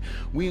doing,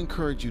 we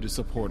encourage you to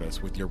support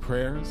us with your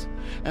prayers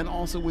and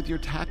also with your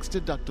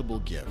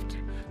tax-deductible gift,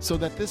 so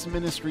that this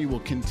ministry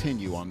will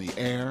continue on the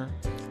air,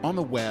 on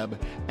the web,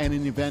 and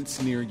in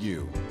events near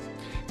you.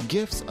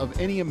 Gifts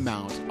of any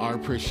amount are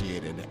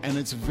appreciated, and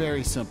it's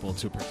very simple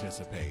to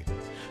participate.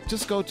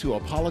 Just go to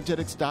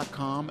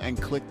apologetics.com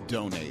and click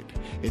Donate.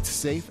 It's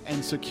safe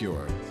and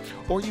secure.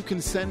 Or you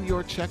can send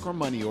your check or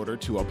money order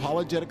to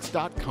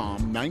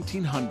apologetics.com,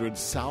 1900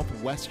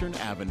 Southwestern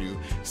Avenue,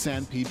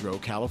 San Pedro,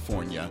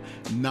 California,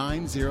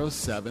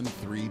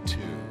 90732.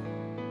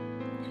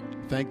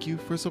 Thank you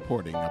for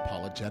supporting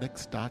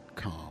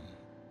apologetics.com.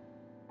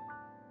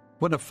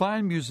 When a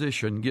fine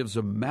musician gives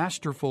a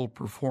masterful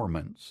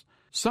performance,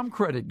 some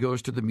credit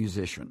goes to the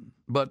musician,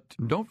 but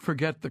don't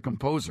forget the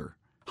composer.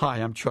 Hi,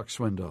 I'm Chuck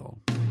Swindoll.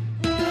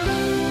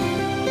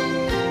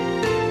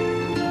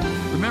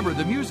 Remember,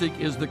 the music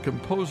is the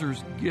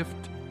composer's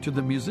gift to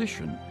the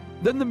musician.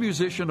 Then the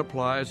musician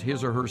applies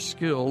his or her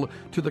skill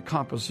to the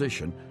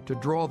composition to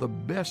draw the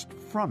best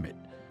from it,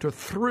 to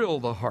thrill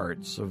the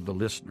hearts of the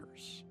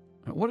listeners.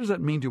 Now, what does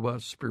that mean to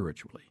us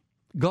spiritually?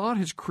 God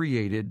has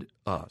created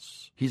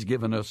us. He's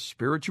given us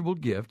spiritual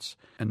gifts,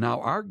 and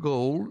now our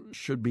goal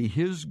should be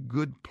His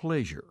good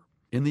pleasure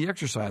in the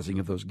exercising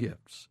of those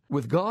gifts.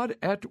 With God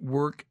at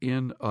work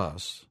in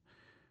us,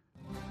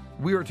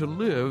 we are to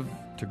live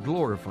to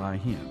glorify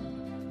Him.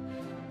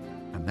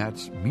 And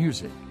that's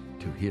music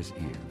to His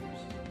ears.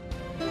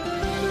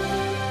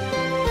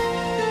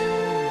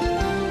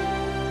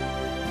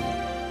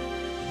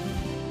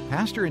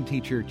 Pastor and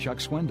teacher Chuck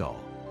Swindoll.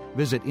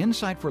 Visit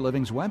Insight for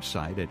Living's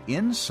website at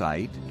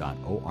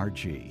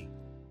insight.org.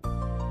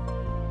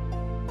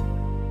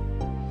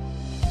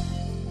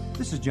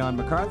 This is John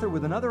MacArthur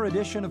with another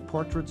edition of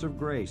Portraits of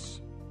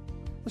Grace.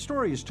 The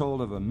story is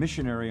told of a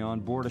missionary on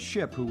board a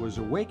ship who was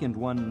awakened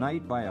one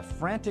night by a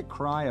frantic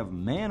cry of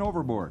 "Man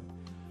overboard!"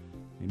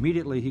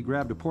 Immediately he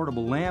grabbed a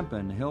portable lamp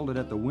and held it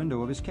at the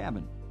window of his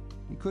cabin.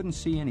 He couldn't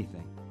see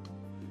anything.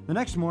 The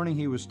next morning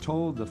he was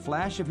told the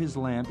flash of his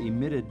lamp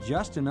emitted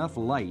just enough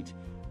light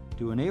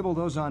to enable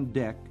those on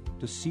deck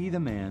to see the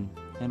man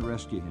and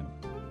rescue him.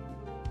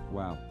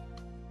 Wow.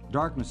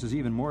 Darkness is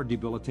even more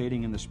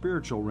debilitating in the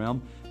spiritual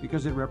realm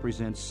because it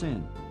represents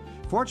sin.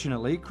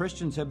 Fortunately,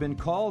 Christians have been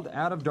called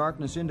out of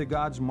darkness into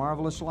God's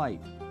marvelous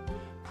light.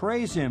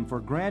 Praise Him for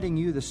granting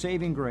you the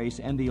saving grace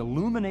and the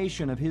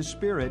illumination of His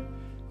Spirit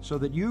so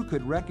that you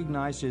could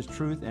recognize His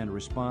truth and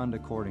respond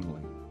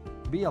accordingly.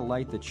 Be a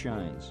light that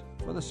shines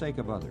for the sake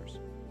of others.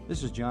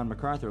 This is John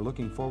MacArthur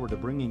looking forward to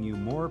bringing you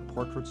more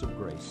Portraits of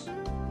Grace.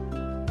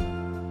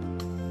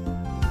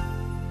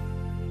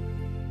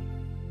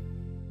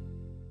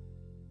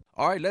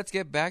 All right, let's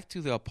get back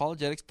to the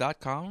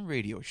apologetics.com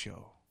radio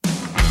show.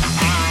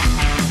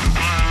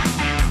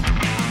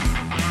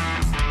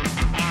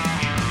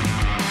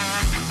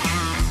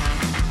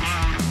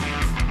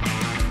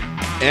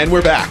 And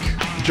we're back.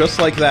 Just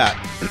like that.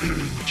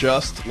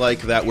 Just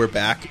like that, we're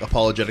back.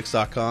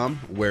 Apologetics.com,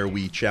 where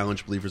we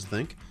challenge believers to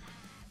think,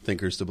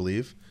 thinkers to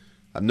believe.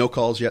 No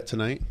calls yet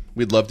tonight.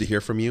 We'd love to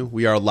hear from you.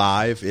 We are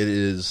live. It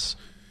is,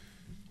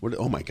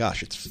 oh my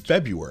gosh, it's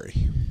February.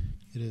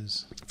 It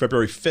is.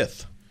 February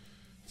 5th.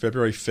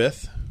 February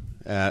 5th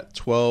at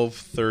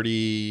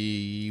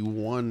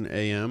 12:31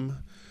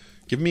 a.m.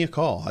 Give me a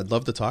call. I'd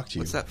love to talk to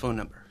you. What's that phone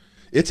number?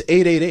 It's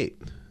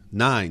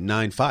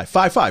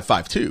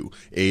 888-995-5552.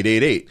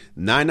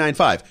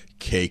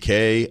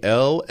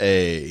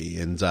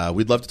 888-995-KKLA. And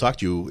we'd love to talk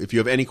to you. If you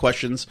have any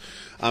questions,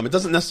 it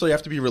doesn't necessarily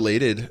have to be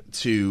related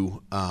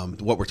to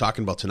what we're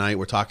talking about tonight.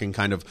 We're talking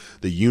kind of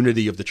the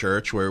unity of the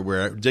church, where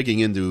we're digging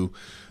into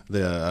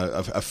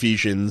the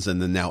Ephesians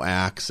and then now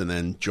Acts, and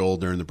then Joel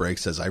during the break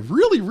says, I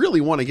really, really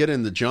want to get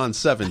into John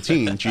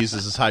 17,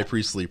 Jesus' high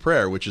priestly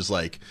prayer, which is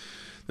like,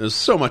 there's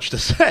so much to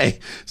say.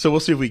 So we'll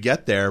see if we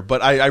get there.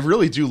 But I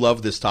really do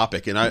love this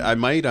topic, and I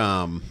might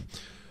kind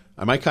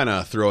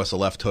of throw us a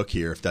left hook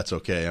here, if that's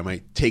okay. I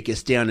might take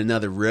us down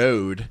another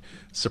road.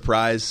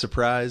 Surprise,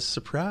 surprise,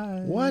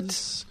 surprise.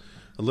 What?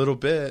 A little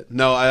bit.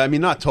 No, I mean,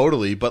 not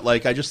totally, but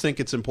like, I just think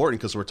it's important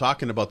because we're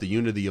talking about the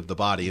unity of the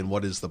body. And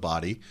what is the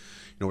body?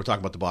 We're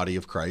talking about the body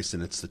of Christ,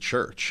 and it's the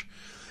church.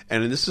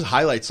 And this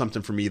highlights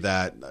something for me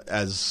that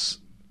as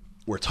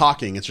we're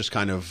talking, it's just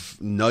kind of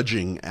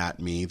nudging at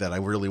me that I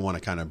really want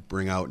to kind of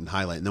bring out and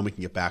highlight, and then we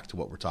can get back to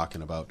what we're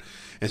talking about.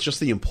 And it's just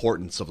the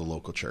importance of the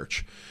local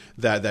church,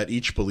 that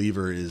each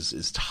believer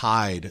is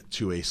tied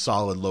to a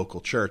solid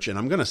local church. And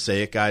I'm going to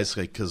say it, guys,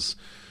 because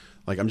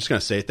I'm just going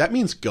to say it. That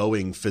means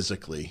going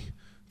physically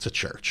to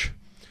church.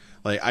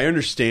 Like, I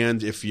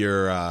understand if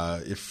you're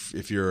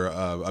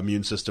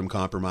immune system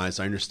compromised.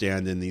 I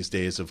understand in these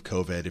days of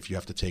COVID if you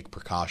have to take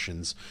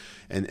precautions,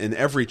 and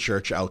every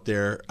church out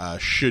there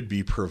should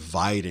be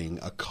providing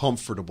a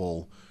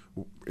comfortable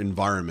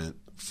environment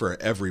for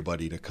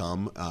everybody to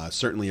come.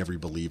 Certainly every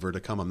believer to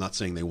come. I'm not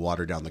saying they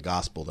water down the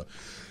gospel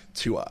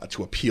to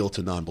appeal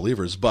to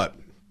non-believers, but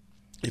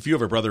if you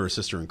have a brother or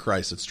sister in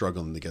Christ that's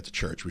struggling to get to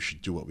church, we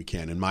should do what we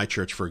can. In my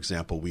church, for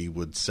example, we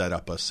would set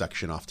up a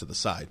section off to the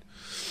side,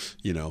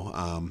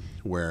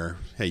 where,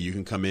 hey, you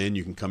can come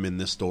in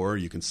this door,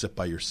 you can sit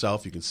by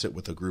yourself, you can sit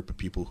with a group of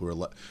people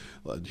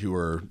who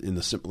are in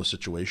the similar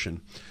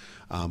situation.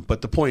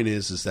 But the point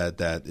is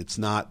that it's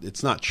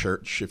not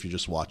church if you're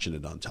just watching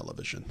it on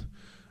television.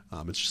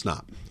 It's just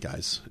not,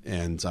 guys.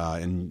 And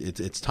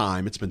it's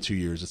time. It's been 2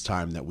 years. It's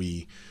time that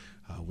we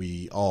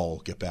all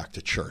get back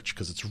to church,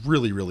 because it's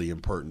really, really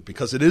important,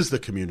 because it is the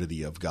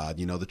community of God.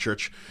 The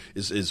church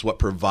is what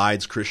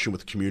provides Christian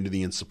with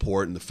community and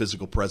support, and the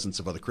physical presence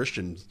of other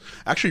Christians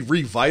actually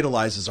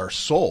revitalizes our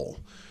soul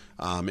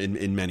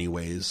in many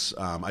ways.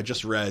 I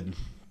just read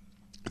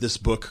this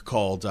book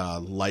called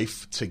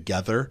Life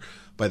Together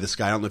by this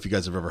guy. I don't know if you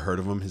guys have ever heard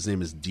of him. His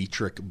name is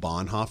Dietrich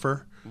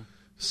Bonhoeffer.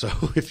 So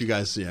if you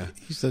guys,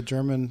 he's the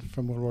German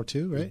from World War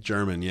II, right?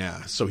 German,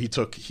 yeah. So he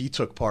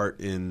took part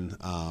in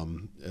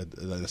an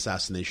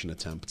assassination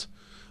attempt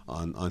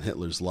on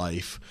Hitler's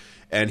life,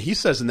 and he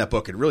says in that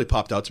book, it really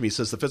popped out to me. He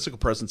says the physical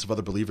presence of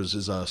other believers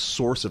is a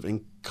source of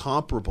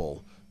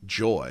incomparable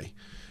joy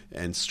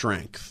and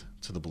strength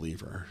to the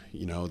believer.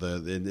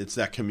 It's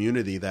that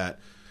community that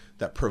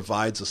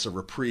provides us a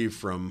reprieve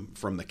from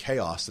the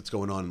chaos that's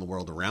going on in the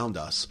world around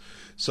us.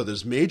 So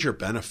there's major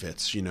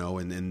benefits,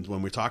 and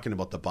when we're talking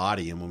about the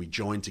body and when we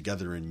join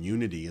together in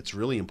unity, it's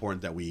really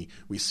important that we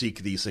seek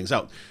these things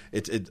out.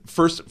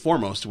 First and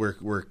foremost,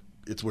 we're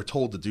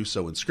told to do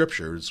so in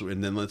scriptures,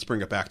 and then let's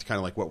bring it back to kind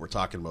of like what we're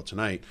talking about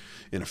tonight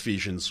in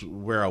Ephesians.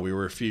 Where are we?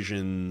 We're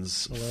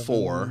Ephesians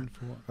 4.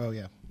 Oh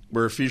yeah.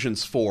 We're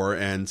Ephesians 4,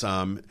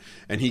 and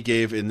he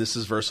gave, and this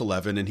is verse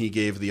 11, and he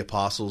gave the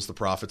apostles, the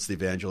prophets, the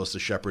evangelists, the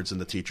shepherds, and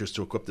the teachers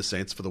to equip the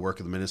saints for the work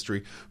of the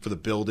ministry, for the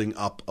building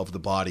up of the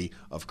body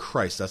of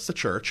Christ. That's the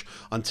church,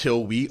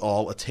 until we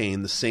all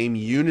attain the same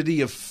unity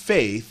of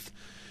faith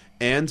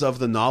and of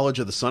the knowledge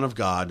of the Son of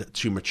God,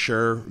 to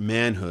mature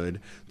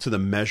manhood, to the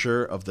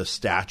measure of the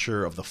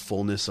stature of the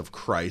fullness of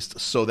Christ,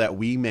 so that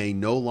we may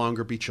no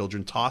longer be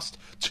children tossed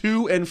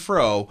to and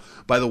fro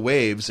by the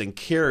waves and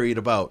carried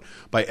about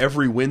by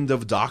every wind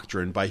of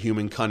doctrine, by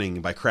human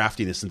cunning, by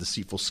craftiness and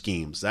deceitful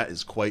schemes.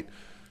 That's one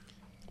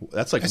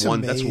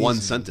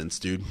sentence,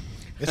 dude.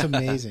 It's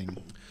amazing.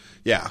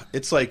 Yeah,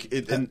 it's like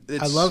it. And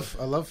it's, I love.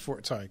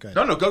 Sorry, go ahead.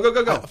 No,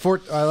 go.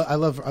 I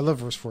love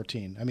verse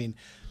 14. I mean,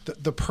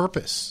 the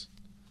purpose.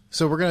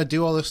 So we're going to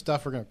do all this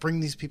stuff. We're going to bring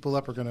these people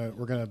up. We're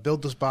going to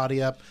build this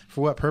body up.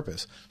 For what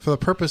purpose? For the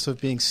purpose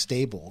of being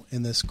stable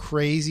in this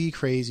crazy,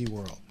 crazy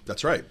world.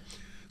 That's right.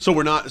 So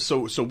we're not.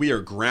 So we are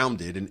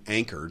grounded and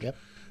anchored, Yep.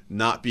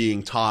 not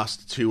being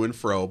tossed to and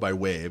fro by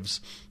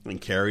waves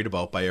and carried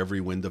about by every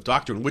wind of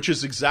doctrine, which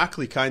is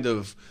exactly kind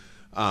of,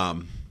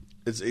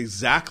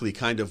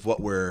 what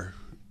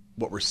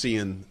we're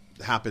seeing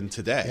happen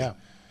today. Yeah.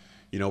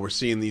 You know, we're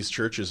seeing these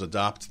churches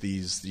adopt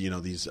these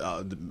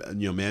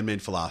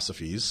man-made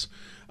philosophies,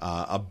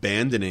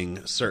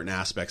 abandoning certain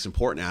aspects,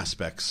 important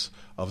aspects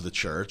of the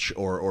church,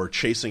 or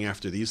chasing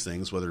after these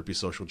things, whether it be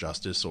social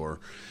justice or,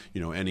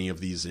 any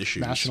of these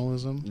issues.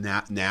 Nationalism.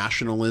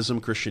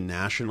 Nationalism, Christian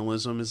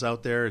nationalism is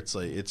out there. It's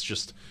like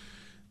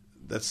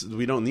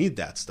we don't need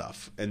that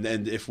stuff. And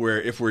if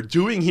we're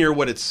doing here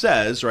what it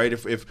says, right?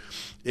 If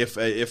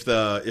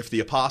the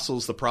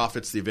apostles, the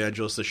prophets, the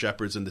evangelists, the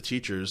shepherds, and the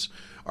teachers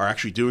are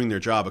actually doing their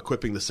job,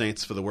 equipping the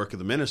saints for the work of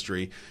the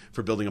ministry,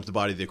 for building up the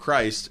body of the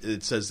Christ,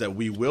 it says that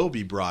we will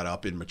be brought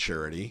up in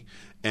maturity,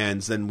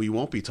 and then we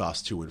won't be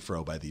tossed to and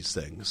fro by these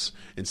things.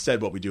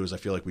 Instead, what we do is I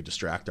feel like we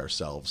distract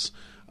ourselves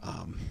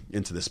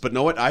into this. But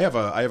know what? I have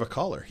a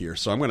caller here,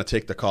 so I'm going to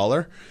take the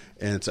caller.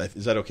 And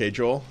is that okay,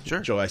 Joel? Sure.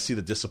 Joel, I see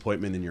the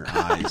disappointment in your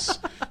eyes.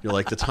 You're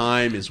like, the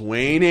time is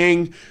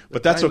waning,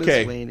 but that's time is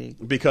okay waning.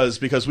 because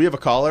we have a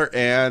caller,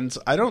 and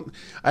I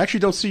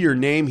actually don't see your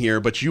name here,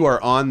 but you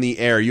are on the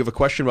air. You have a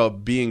question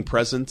about being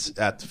present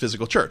at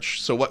physical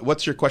church. So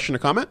what's your question or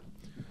comment?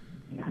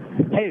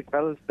 Hey,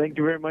 fellas, thank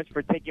you very much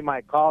for taking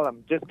my call.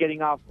 I'm just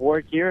getting off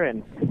work here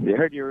and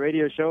heard your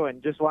radio show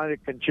and just wanted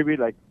to contribute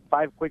like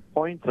 5 quick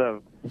points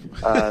of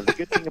the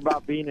good thing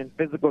about being in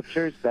physical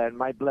church that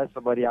might bless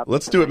somebody out.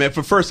 Let's do it, man.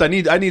 But first, I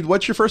need.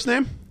 What's your first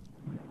name?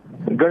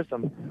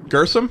 Gersom.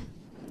 Gersom?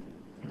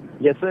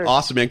 Yes, sir.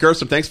 Awesome, man.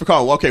 Gersom, thanks for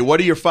calling. Okay, what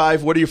are your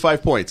 5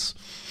 points?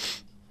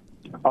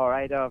 All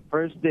right.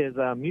 First is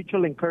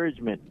mutual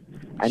encouragement.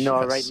 I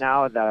know right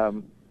now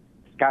the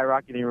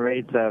skyrocketing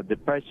rates of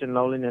depression,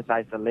 loneliness,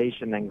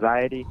 isolation,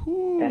 anxiety.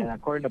 Ooh. And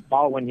according to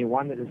Paul, when he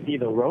wanted to see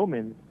the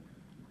Romans,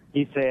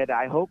 he said,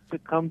 I hope to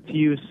come to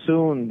you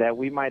soon that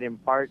we might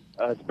impart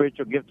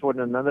spiritual gifts to one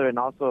another and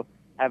also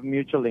have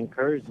mutual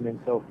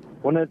encouragement. So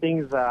one of the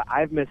things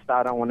I've missed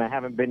out on when I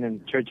haven't been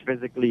in church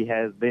physically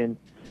has been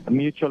a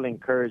mutual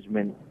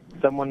encouragement.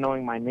 Someone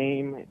knowing my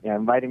name,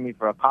 inviting me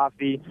for a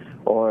coffee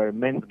or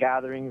men's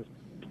gatherings.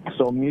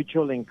 So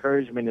mutual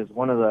encouragement is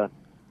one of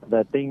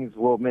the things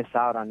we'll miss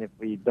out on if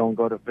we don't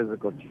go to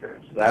physical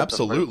church. So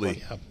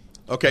absolutely.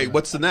 Okay,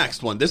 what's the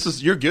next one?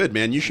 You're good,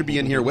 man. You should be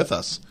in here with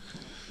us.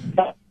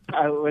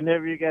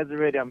 Whenever you guys are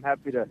ready, I'm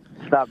happy to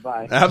stop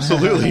by.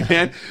 Absolutely,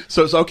 man.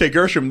 So okay,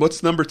 Gershom,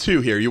 what's number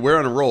 2 here? We're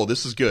on a roll.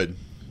 This is good.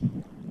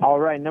 All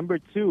right, number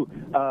 2,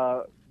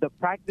 the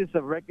practice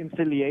of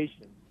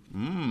reconciliation.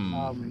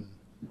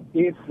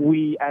 If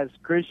we as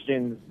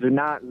Christians do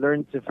not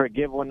learn to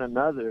forgive one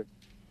another,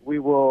 we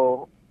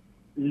will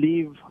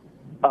leave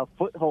a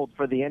foothold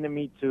for the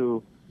enemy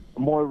to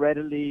more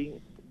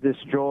readily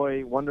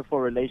destroy wonderful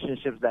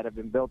relationships that have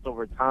been built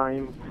over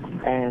time.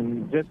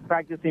 And just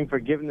practicing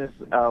forgiveness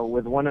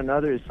with one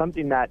another is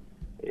something that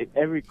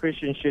every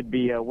Christian should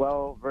be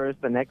well-versed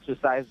and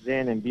exercised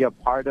in and be a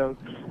part of.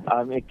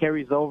 It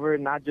carries over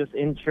not just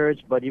in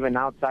church, but even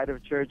outside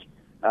of church.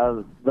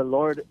 The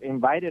Lord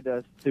invited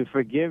us to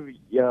forgive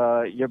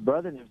your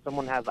brother, and if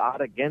someone has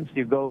aught against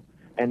you, go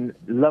and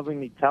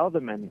lovingly tell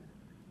them. And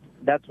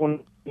that's one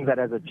thing that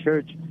as a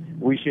church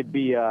we should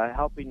be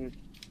helping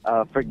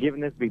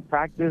forgiveness be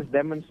practiced,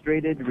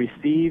 demonstrated,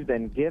 received,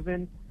 and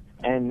given.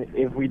 And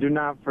if we do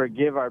not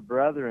forgive our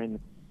brethren,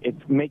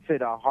 it makes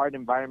it a hard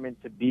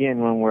environment to be in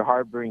when we're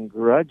harboring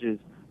grudges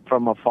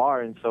from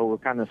afar, and so we're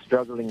kind of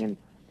struggling in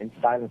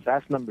silence.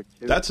 That's number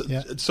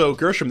 2. So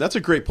Gershom, that's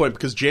a great point,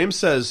 because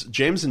James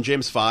in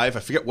James 5, I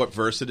forget what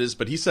verse it is,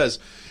 but he says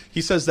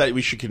that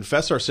we should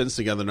confess our sins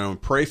together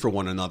and pray for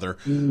one another.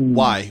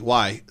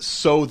 Why?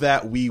 So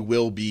that we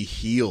will be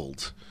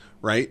healed.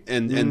 Right?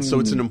 And so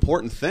it's an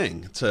important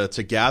thing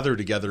to gather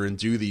together and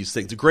do these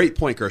things. A great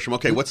point, Gershom.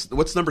 Okay,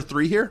 what's number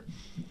 3 here?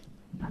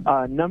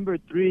 Number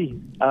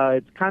 3,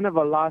 it's kind of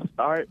a lost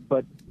art,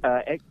 but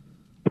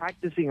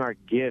practicing our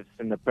gifts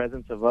in the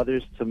presence of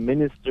others to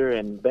minister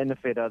and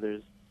benefit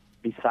others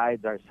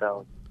besides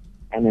ourselves.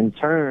 And in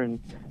turn,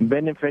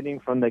 benefiting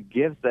from the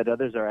gifts that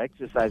others are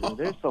exercising.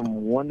 There's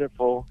some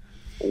wonderful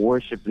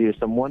worship leaders,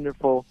 some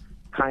wonderful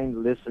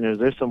kind listeners.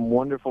 There's some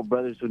wonderful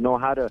brothers who know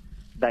how to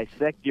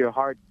dissect your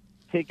heart,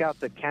 take out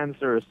the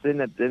cancer or sin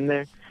that's in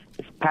there,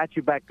 just pat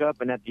you back up,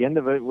 and at the end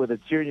of it, with a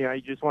tear in your eye,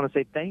 you just want to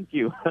say thank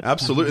you.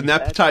 Absolutely, and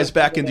that ties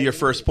back into your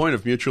first point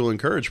of mutual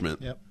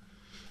encouragement. Yep.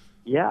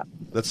 Yeah.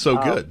 That's so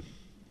good.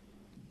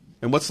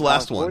 And what's the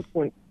last one?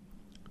 Point,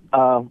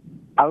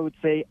 I would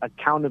say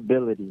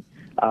accountability.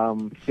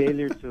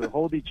 failure to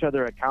hold each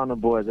other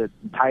accountable. As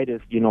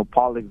Titus,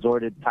 Paul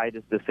exhorted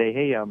Titus to say,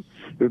 hey,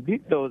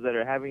 rebuke those that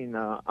are having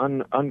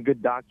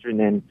ungood doctrine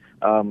and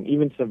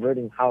even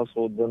subverting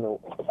households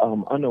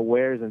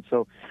unawares. And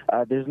so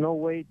there's no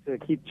way to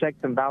keep checks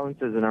and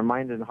balances in our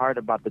mind and heart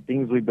about the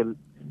things we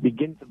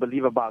begin to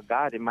believe about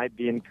God. It might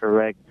be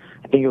incorrect.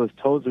 I think it was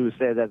Tozer who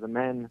said, as a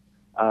man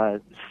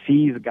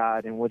sees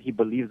God and what he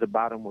believes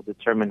about him will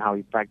determine how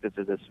he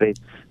practices his faith.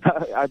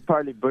 I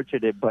probably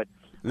butchered it, but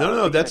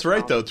no, that's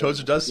right though.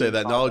 Tozer does say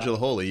that knowledge of the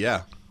holy.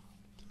 Yeah.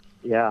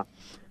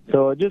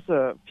 So just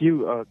a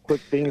few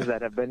quick things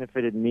that have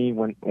benefited me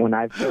when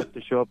I failed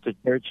to show up to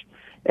church,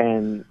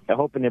 and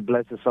hoping it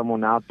blesses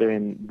someone out there,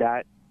 and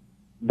that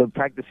the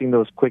practicing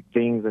those quick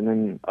things and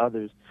then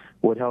others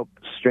would help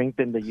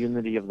strengthen the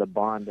unity of the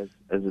bond. As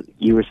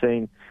you were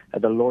saying,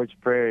 the Lord's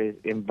Prayer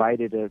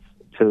invited us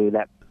to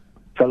that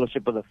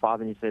fellowship of the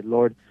Father, and he said,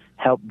 Lord,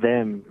 help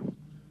them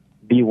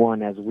be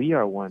one as we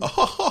are one. And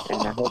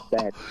I hope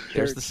that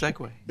there's the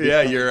segue.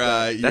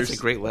 Yeah, that's a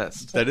great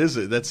list. That is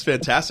it. That's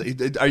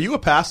fantastic. Are you a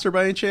pastor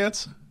by any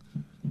chance?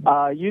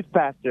 Youth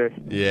pastor.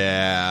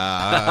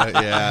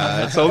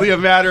 Yeah. It's only a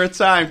matter of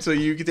time till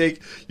you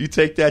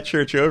take that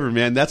church over,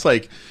 man. That's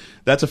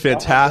a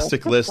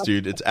fantastic list,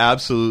 dude. It's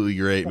absolutely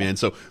great, man.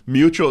 So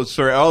mutual,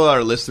 for all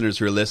our listeners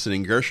who are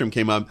listening, Gershom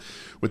came up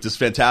with this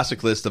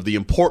fantastic list of the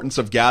importance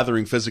of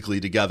gathering physically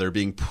together,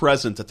 being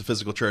present at the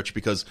physical church,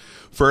 because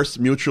first,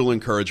 mutual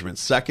encouragement.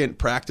 Second,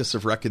 practice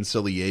of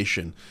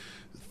reconciliation.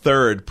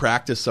 Third,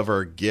 practice of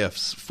our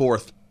gifts.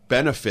 Fourth,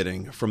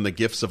 benefiting from the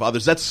gifts of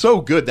others. That's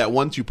so good, that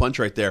 1-2 punch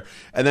right there.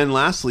 And then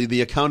lastly,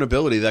 the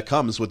accountability that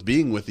comes with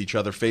being with each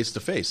other face to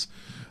face.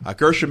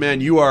 Gershom,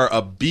 man, you are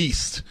a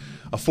beast,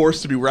 a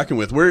force to be reckoned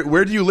with.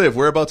 Where do you live?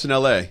 Whereabouts in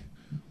LA?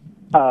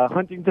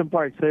 Huntington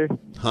Park, sir.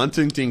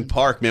 Huntington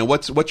Park, man.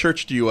 What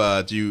church do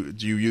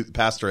you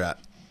pastor at?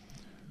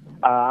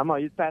 I'm a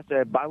youth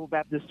pastor at Bible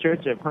Baptist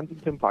Church of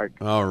Huntington Park.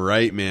 All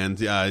right, man.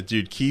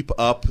 Dude, keep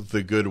up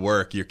the good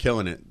work. You're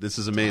killing it. This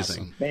is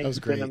amazing. Awesome. Thanks, that was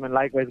great. gentlemen.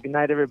 Likewise. Good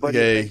night, everybody.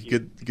 Yay.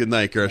 Good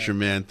night, Gershom,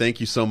 man.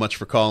 Thank you so much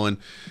for calling.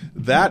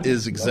 That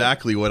is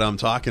exactly what I'm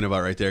talking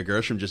about right there.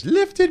 Gershom just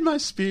lifted my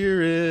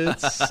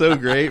spirits. So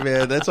great,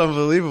 man. That's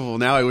unbelievable.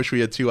 Now I wish we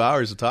had 2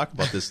 hours to talk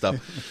about this stuff,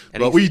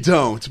 but we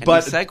don't.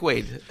 But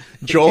segued.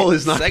 Joel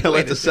is not going to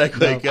let the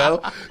segue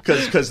go,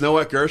 because know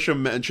what?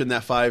 Gershom mentioned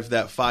that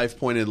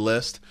 5-pointed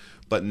list.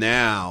 But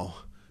now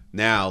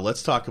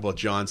let's talk about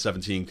John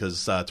 17,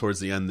 because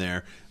towards the end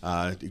there,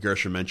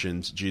 Gershom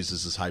mentioned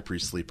Jesus' high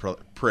priestly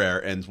prayer.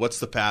 And what's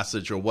the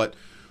passage, or what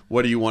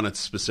do you want to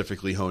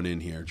specifically hone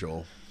in here,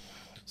 Joel?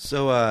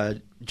 So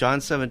John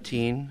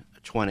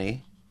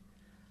 17:20,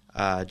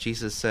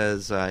 Jesus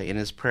says in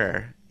his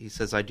prayer, he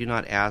says, I do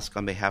not ask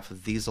on behalf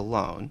of these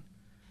alone,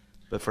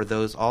 but for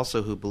those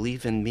also who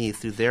believe in me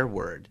through their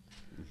word,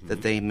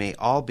 that they may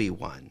all be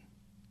one.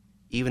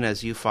 Even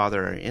as you,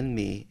 Father, are in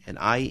me, and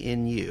I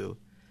in you,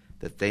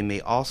 that they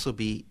may also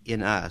be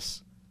in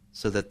us,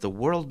 so that the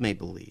world may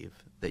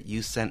believe that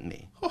you sent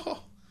me.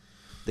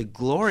 The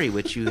glory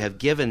which you have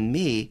given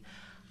me,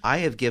 I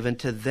have given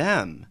to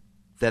them,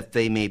 that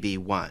they may be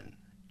one,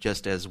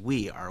 just as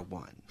we are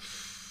one.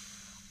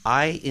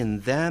 I in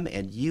them,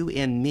 and you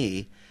in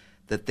me,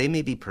 that they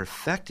may be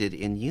perfected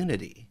in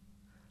unity,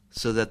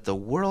 so that the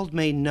world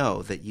may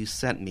know that you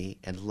sent me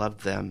and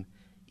loved them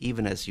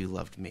even as you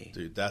loved me.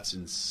 Dude, that's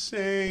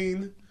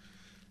insane.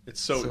 It's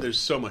so there's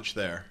so much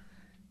there.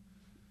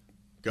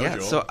 Go,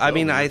 Joel. So I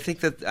mean, I think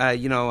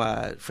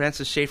that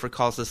Francis Schaeffer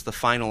calls this the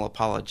final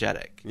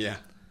apologetic. Yeah.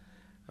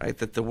 Right?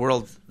 That the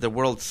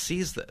world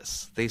sees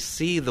this. They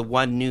see the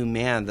one new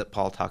man that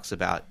Paul talks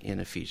about in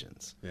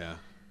Ephesians. Yeah.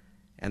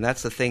 And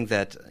that's the thing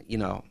that,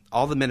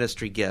 all the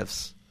ministry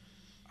gifts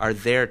are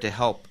there to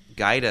help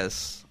guide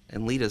us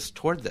and lead us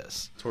toward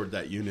this. Toward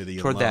that unity.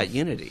 Toward that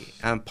unity.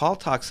 And Paul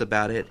talks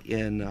about it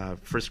in 1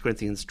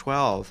 Corinthians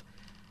 12,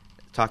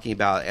 talking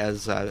about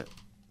as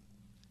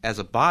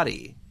a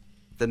body,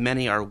 the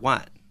many are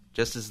one.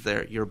 Just as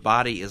your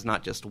body is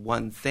not just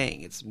one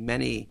thing, it's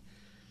many,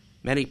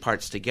 many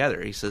parts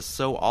together. He says,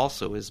 so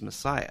also is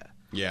Messiah.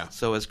 Yeah.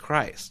 So is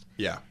Christ.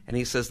 Yeah. And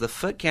he says, the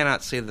foot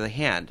cannot say to the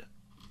hand,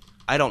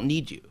 I don't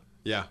need you.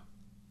 Yeah.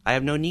 I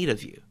have no need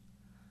of you.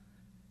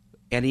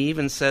 And he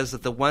even says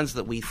that the ones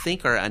that we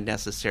think are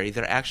unnecessary,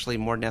 they're actually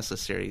more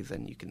necessary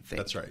than you can think.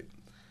 That's right.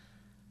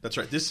 That's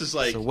right. This is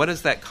like... So what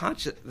is that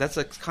that's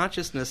a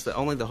consciousness that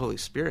only the Holy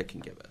Spirit can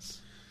give us.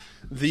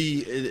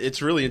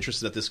 It's really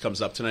interesting that this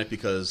comes up tonight,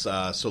 because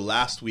so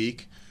last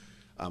week,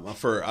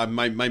 for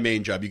my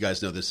main job, you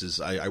guys know this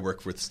is I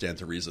work with Stan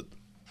Teresa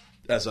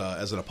as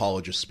an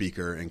apologist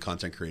speaker and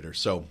content creator.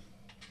 So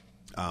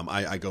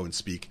I go and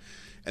speak,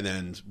 and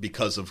then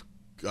because of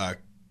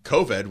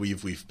COVID,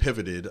 we've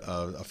pivoted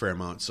a fair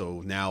amount.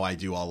 So now I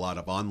do a lot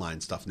of online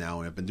stuff now,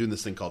 and I've been doing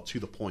this thing called To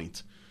The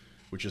Point,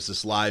 which is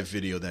this live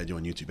video that I do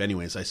on YouTube.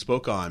 Anyways, I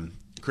spoke on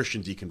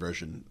Christian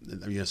deconversion. I'm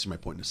going to see my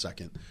point in a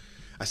second.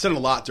 I said a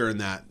lot during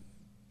that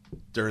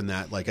during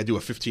that, like I do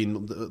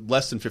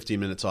less than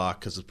 15-minute talk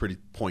because it's pretty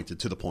pointed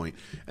to the point,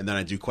 and then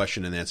I do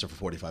question and answer for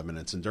 45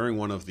 minutes. And during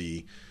one of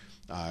the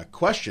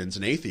questions,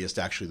 an atheist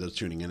actually that was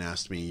tuning in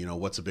asked me,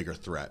 what's a bigger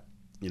threat?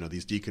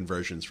 These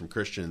deconversions from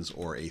Christians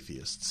or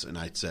atheists? And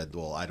I said,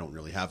 well, I don't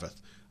really have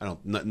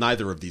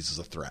neither of these is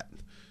a threat,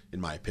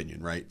 in my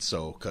opinion, right?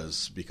 So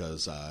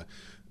because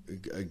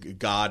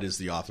God is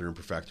the author and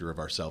perfecter of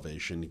our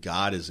salvation.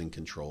 God is in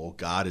control.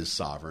 God is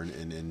sovereign,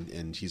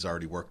 and He's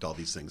already worked all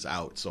these things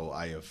out. So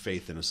I have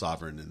faith in a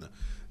sovereign and a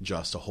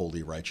just, a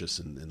holy, righteous,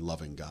 and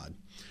loving God.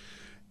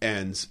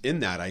 And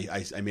in that,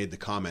 I made the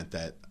comment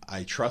that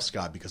I trust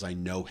God because I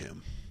know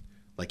Him.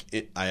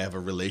 I have a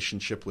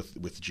relationship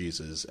with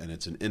Jesus, and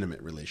it's an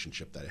intimate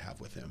relationship that I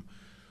have with Him.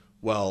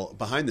 Well,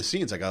 behind the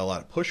scenes, I got a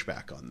lot of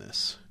pushback on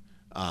this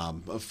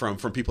from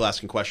people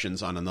asking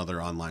questions on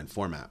another online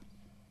format.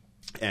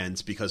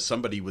 And because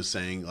somebody was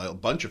saying, a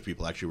bunch of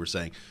people actually were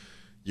saying,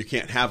 you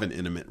can't have an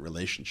intimate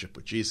relationship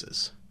with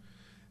Jesus.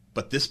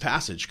 But this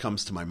passage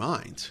comes to my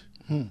mind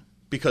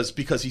because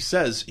he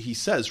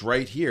says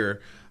right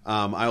here,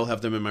 I will have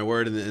them in my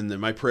word, and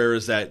my prayer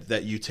is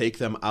that you take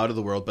them out of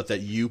the world, but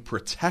that you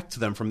protect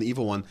them from the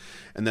evil one,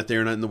 and that they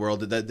are not in the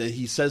world. That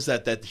he says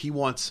that he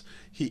wants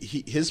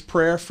his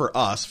prayer for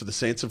us, for the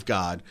saints of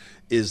God,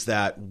 is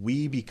that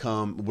we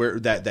become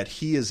that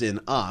he is in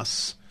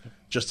us,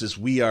 just as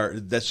we are.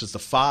 That's just the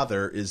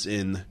Father is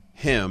in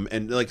Him,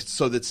 and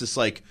so that's this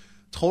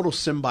total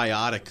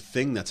symbiotic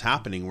thing that's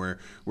happening where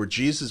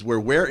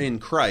we're in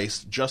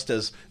Christ, just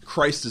as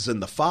Christ is in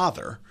the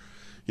Father.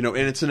 And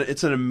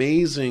it's an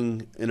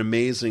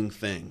amazing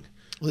thing.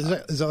 Well,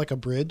 is that like a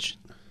bridge?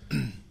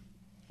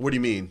 What do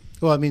you mean?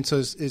 Well, I mean, so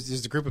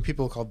is the group of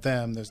people called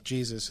them? There's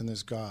Jesus and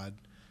there's God.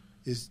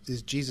 Is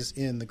Jesus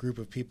in the group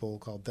of people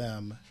called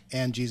them,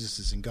 and Jesus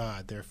is in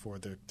God? Therefore,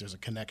 there's a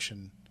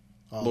connection.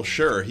 Well,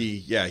 sure.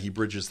 He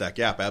bridges that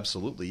gap.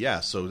 Absolutely, yeah.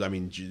 So I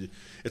mean,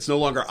 it's no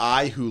longer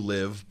I who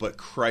live, but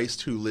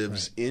Christ who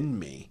lives in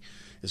me,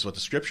 is what the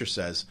Scripture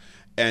says.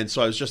 And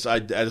so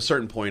at a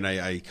certain point,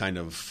 I kind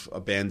of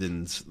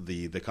abandoned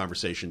the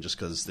conversation just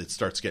because it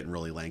starts getting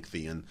really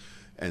lengthy and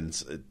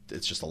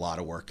it's just a lot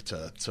of work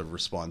to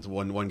respond.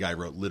 One guy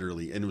wrote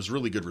literally, and it was a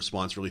really good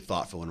response, really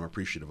thoughtful, and I'm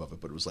appreciative of it.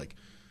 But it was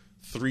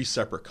 3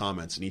 separate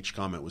comments, and each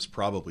comment was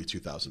probably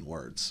 2,000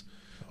 words.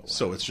 Oh, wow.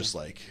 So it's just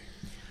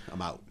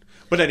I'm out.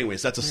 But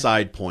anyways, that's a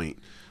side point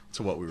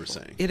to what we were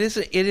saying. It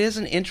is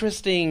an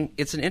interesting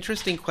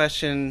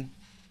question,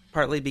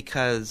 partly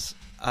because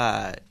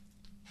the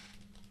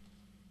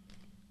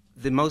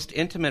most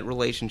intimate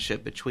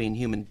relationship between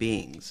human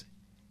beings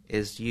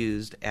is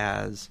used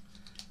as,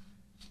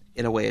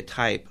 in a way, a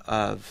type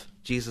of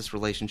Jesus'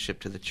 relationship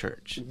to the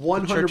church.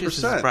 100%. The church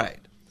is His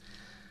bride.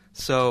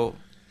 So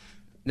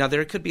now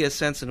there could be a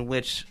sense in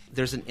which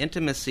there's an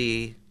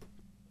intimacy.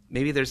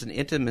 Maybe there's an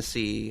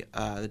intimacy,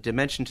 a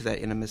dimension to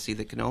that intimacy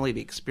that can only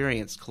be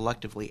experienced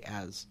collectively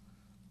as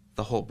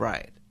the whole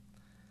bride.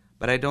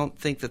 But I don't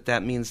think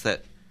that means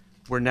that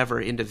we're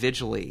never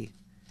individually.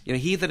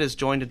 He that is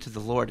joined into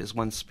the Lord is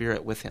one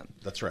spirit with Him.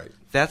 That's right.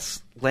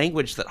 That's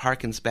language that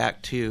harkens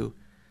back to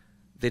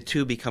the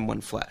two become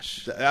one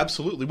flesh.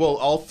 Absolutely. Well,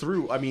 all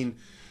through. I mean,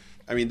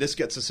 this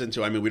gets us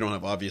into. We don't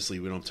have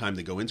time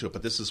to go into it,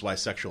 but this is why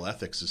sexual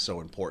ethics is so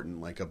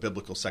important. A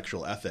biblical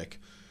sexual ethic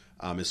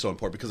is so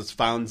important because it's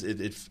found.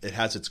 It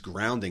has its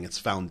grounding, its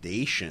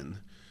foundation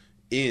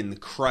in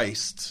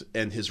Christ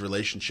and His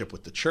relationship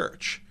with the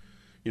church.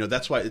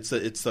 That's why it's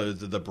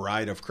the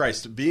bride of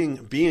Christ.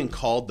 Being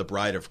called the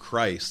bride of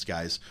Christ,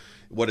 guys,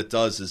 what it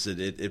does is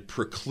it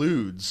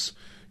precludes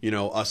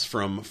us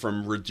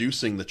from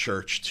reducing the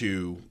church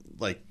to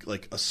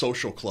like a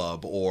social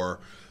club or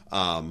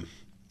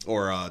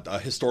a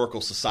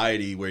historical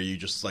society where you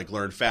just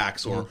learn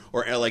facts or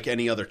like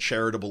any other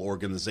charitable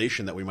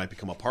organization that we might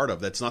become a part of.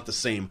 That's not the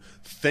same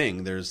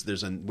thing.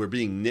 We're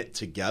being knit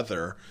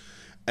together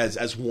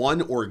as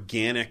one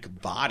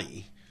organic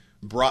body,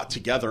 brought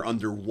together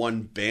under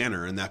one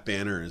banner, and that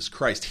banner is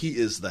Christ. He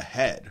is the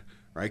head,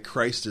 right?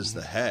 Christ is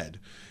the head,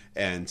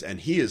 and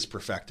He is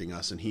perfecting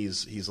us, and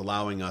He's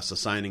allowing us,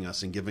 assigning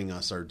us, and giving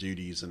us our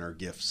duties and our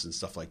gifts and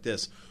stuff like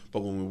this.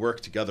 But when we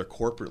work together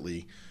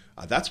corporately,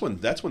 that's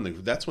when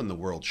the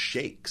world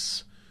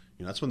shakes.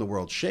 That's when the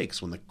world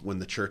shakes, when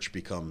the church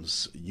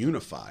becomes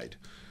unified.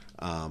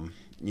 And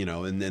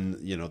then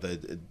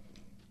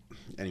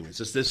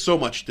anyways, there's so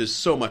much to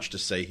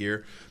say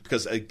here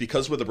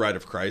because we're the bride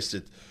of Christ.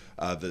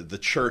 The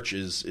church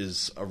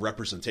is a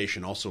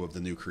representation also of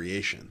the new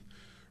creation,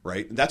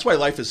 right? That's why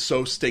life is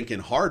so stinking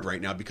hard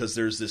right now, because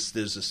there's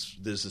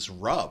this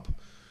rub,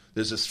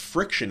 there's this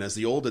friction as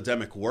the old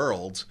Adamic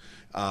world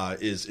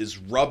is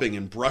rubbing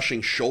and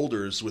brushing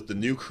shoulders with the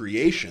new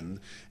creation,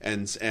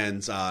 and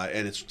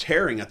it's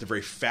tearing at the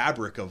very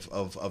fabric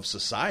of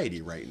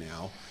society right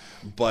now.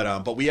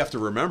 But we have to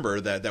remember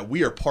that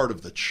we are part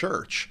of the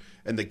church,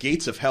 and the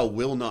gates of hell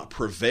will not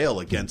prevail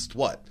against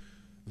what?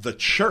 The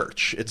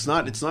church. It's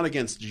not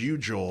against you,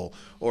 Joel,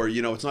 or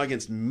it's not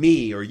against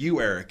me or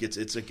you, Eric.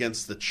 It's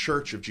against the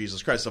church of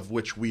Jesus Christ, of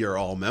which we are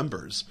all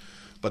members.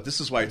 But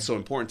this is why it's so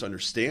important to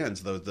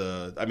understand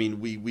I mean,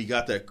 we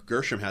got that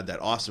Gershom had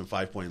that awesome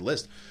 5-point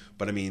list,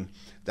 but I mean,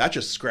 that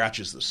just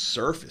scratches the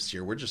surface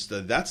here. We're just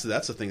that's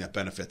the thing that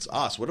benefits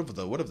us. What of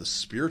the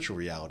spiritual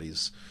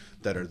realities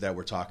that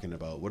we're talking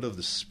about? What of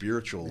the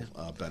spiritual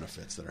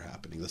benefits that are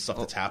happening? The stuff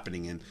that's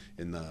happening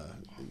in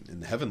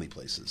the heavenly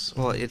places.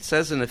 Well, it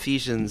says in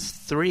Ephesians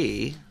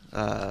 3,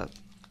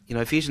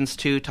 Ephesians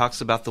 2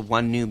 talks about the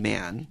one new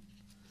man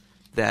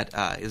that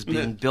is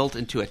being built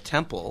into a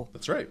temple.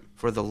 That's right.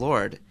 For the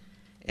Lord.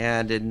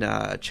 And in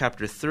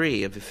chapter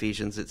 3 of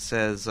Ephesians, it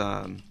says,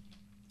 let's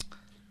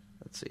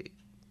see,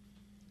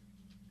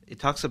 it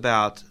talks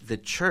about the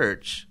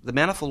church, the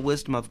manifold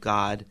wisdom of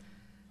God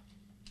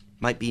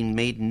might be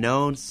made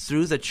known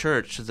through the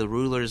church to the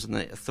rulers and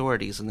the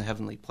authorities in the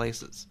heavenly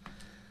places.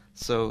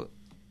 So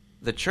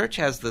the church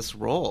has this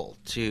role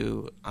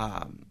to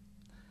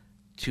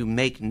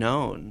make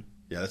known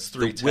that's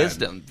the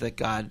wisdom that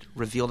God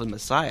revealed in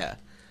Messiah.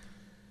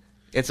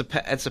 It's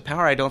a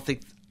power I don't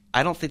think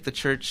the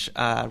church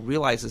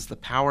realizes the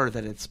power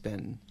that it's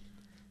been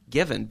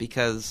given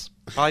because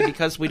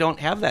we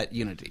don't have that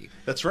unity.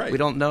 That's right. We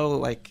don't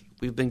know,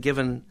 we've been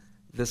given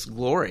this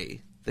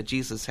glory that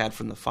Jesus had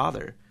from the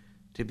Father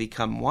to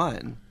become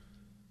one,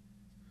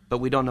 but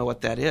we don't know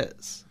what that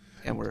is,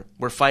 and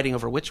we're fighting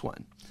over which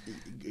one.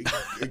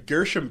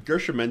 Gershom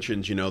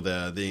mentioned,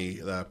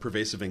 the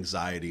pervasive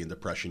anxiety and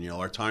depression.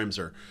 Our times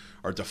are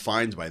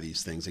defined by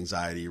these things: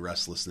 anxiety,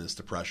 restlessness,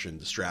 depression,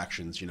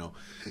 distractions.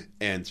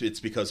 And it's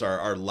because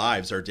our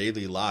lives, our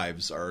daily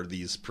lives, are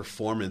these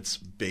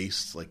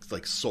performance-based,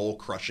 like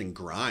soul-crushing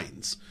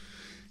grinds.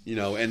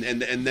 And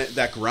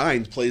that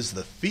grind plays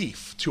the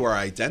thief to our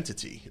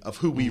identity of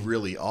who we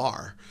really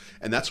are.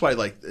 And that's why,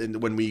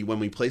 when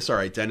we place our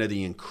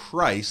identity in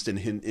Christ and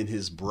in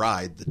His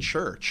bride, the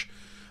church,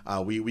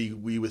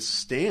 we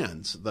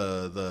withstand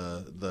the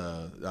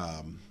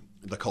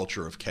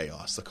culture of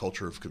chaos, the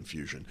culture of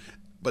confusion.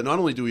 But not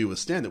only do we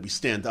withstand it, we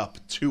stand up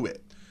to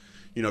it.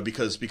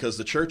 Because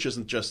the church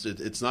isn't just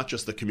it's not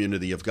just the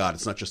community of God,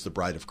 it's not just the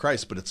bride of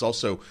Christ, but it's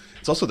also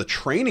the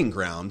training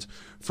ground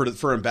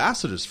for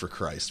ambassadors for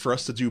Christ, for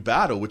us to do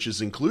battle, which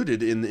is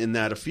included in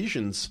that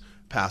Ephesians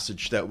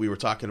passage that we were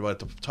talking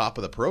about at the top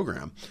of the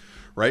program.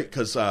 Right,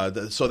 because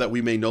so that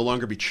we may no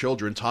longer be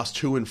children, tossed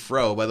to and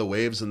fro by the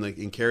waves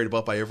and carried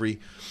about by every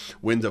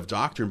wind of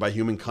doctrine, by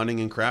human cunning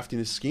and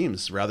craftiness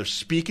schemes. Rather,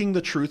 speaking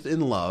the truth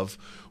in love,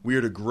 we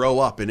are to grow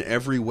up in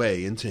every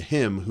way into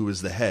Him who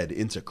is the head,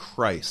 into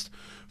Christ,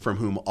 from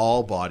whom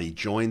all body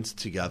joined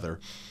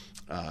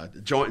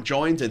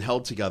and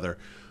held together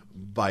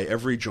by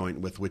every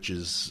joint with which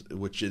it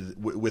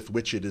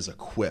is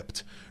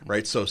equipped,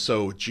 right?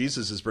 So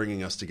Jesus is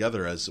bringing us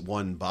together as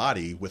one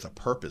body with a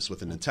purpose,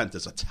 with an intent.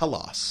 There's a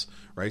telos,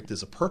 right?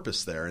 There's a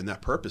purpose there, and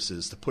that purpose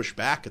is to push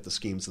back at the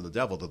schemes of the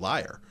devil, the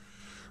liar,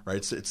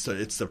 right? It's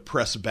to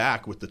press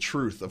back with the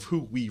truth of who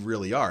we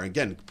really are.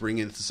 Again, bringing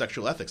it into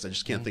sexual ethics. I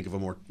just can't think of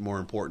a more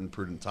important,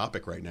 prudent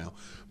topic right now.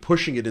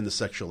 Pushing it into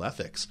sexual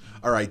ethics,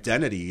 our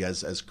identity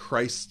as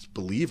Christ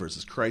believers,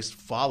 as Christ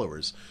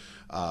followers.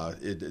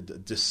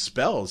 It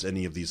dispels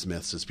any of these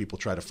myths as people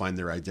try to find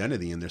their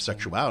identity in their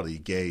sexuality,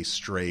 gay,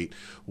 straight,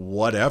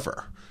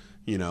 whatever,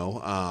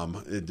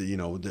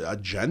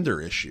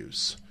 gender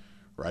issues,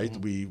 right?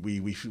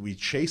 We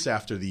chase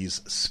after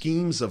these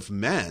schemes of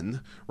men,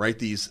 right?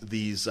 These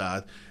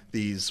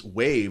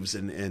waves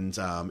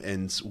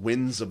and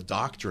winds of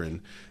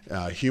doctrine,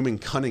 human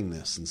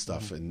cunningness and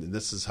stuff, and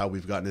this is how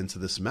we've gotten into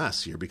this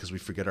mess here because we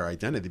forget our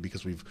identity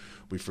because we've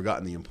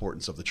forgotten the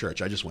importance of the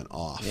church. I just went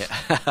off.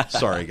 Yeah.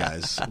 Sorry,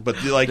 guys,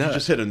 but you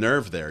just hit a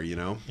nerve there,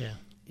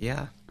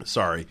 Yeah.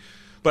 Sorry.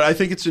 But I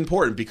think it's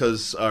important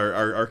because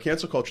our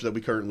cancel culture that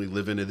we currently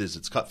live in,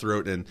 it's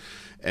cutthroat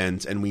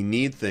and we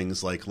need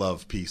things like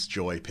love, peace,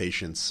 joy,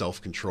 patience,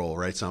 self-control,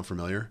 right? Sound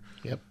familiar?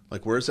 Yep.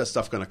 Like, where's that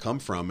stuff going to come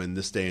from in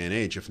this day and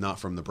age, if not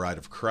from the bride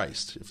of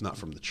Christ, if not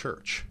from the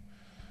church?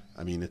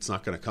 I mean, it's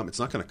not going to come. It's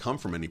not going to come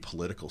from any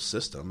political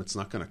system. It's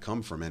not going to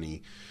come from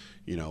any,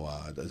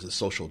 a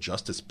social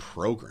justice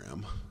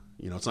program.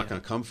 It's not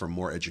going to come from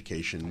more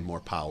education,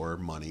 more power,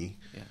 money.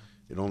 Yeah.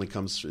 It only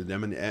comes. It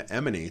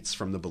emanates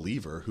from the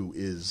believer who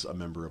is a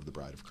member of the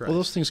bride of Christ. Well,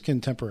 those things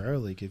can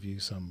temporarily give you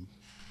some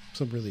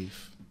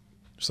relief,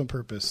 some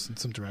purpose, and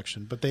some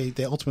direction, but they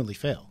ultimately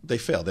fail. They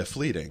fail. They're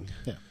fleeting.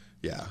 Yeah.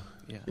 Yeah.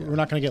 Yeah. We're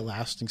not going to get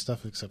lasting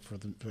stuff except for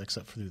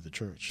through the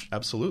church.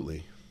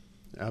 Absolutely.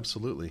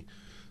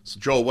 So,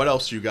 Joel, what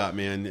else you got,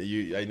 man?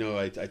 I know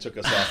I took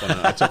us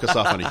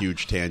off on a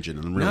huge tangent.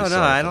 And I'm really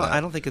sorry for that.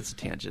 I don't think it's a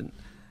tangent.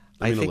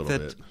 I think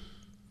that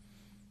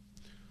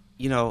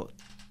bit.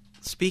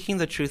 Speaking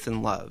the truth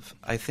in love.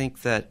 I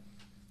think that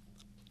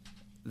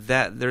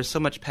there's so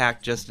much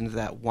packed just into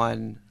that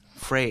one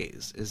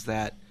phrase. Is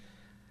that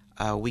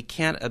we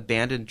can't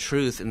abandon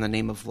truth in the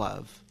name of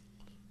love.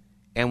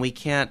 And we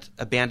can't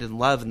abandon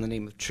love in the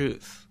name of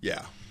truth.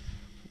 Yeah.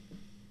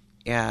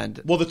 And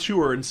the two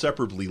are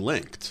inseparably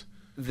linked.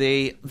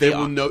 They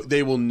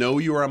will know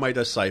you are my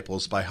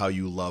disciples by how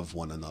you love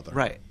one another.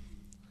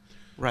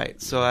 Right.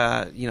 So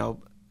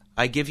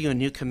I give you a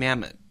new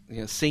commandment.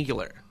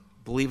 singular.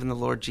 Believe in the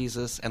Lord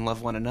Jesus and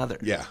love one another.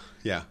 Yeah,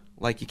 yeah.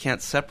 Like you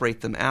can't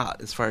separate them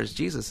out as far as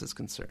Jesus is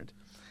concerned.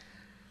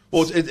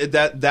 Well,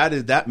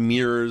 that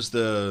mirrors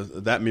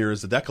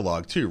the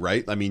Decalogue too,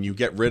 right? I mean, you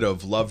get rid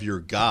of love your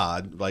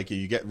God, like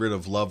you get rid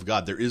of love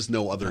God. There is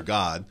no other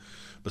God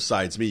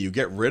besides me. You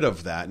get rid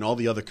of that, and all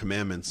the other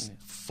commandments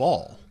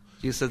fall.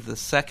 Jesus said the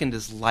second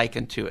is like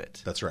unto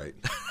it. That's right.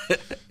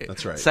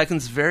 That's right.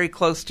 Second's very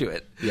close to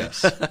it.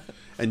 Yes.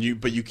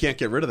 But you can't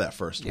get rid of that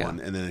first one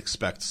and then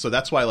expect. So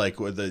that's why, like,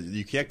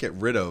 you can't get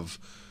rid of,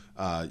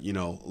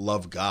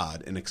 love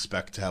God and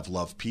expect to have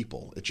love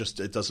people.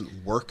 It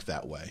doesn't work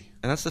that way.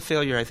 And that's the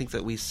failure I think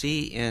that we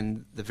see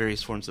in the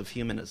various forms of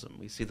humanism.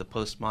 We see the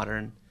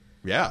postmodern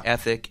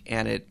ethic,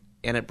 and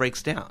it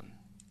breaks down.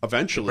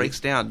 Eventually, it breaks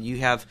down. You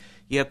have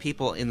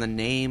people in the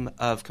name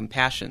of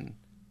compassion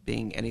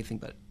being anything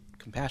but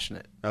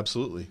compassionate.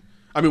 Absolutely.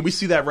 I mean, we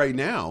see that right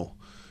now.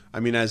 I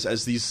mean,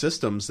 as these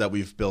systems that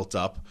we've built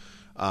up,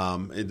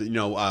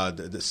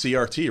 the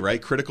CRT,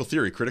 right? Critical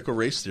theory, critical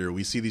race theory.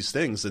 We see these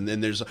things, and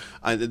then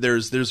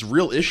there's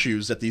real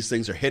issues that these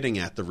things are hitting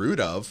at the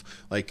root of.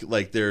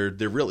 Like they're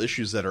real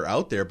issues that are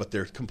out there, but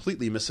they're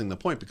completely missing the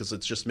point because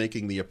it's just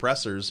making the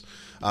oppressors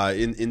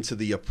into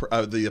the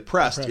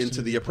oppressed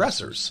into the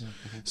oppressors.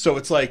 Yeah. So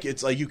it's like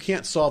you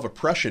can't solve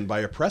oppression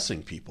by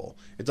oppressing people.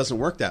 It doesn't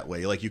work that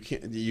way. Like you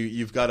can't.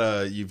 You've got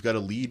to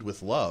lead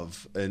with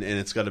love, and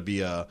it's got to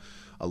be a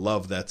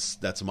love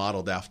that's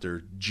modeled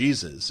after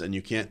Jesus, and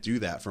you can't do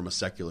that from a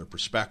secular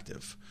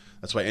perspective.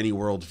 That's why any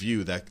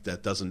worldview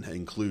that doesn't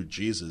include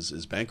Jesus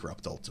is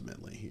bankrupt.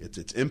 Ultimately,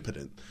 it's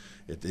impotent.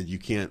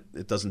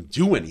 It doesn't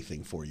do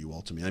anything for you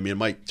ultimately. I mean, it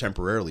might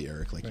temporarily,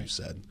 Eric, like you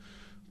said,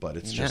 but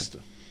it's just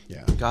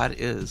God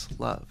is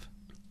love.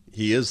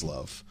 He is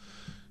love.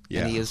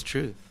 Yeah, and He is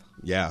truth.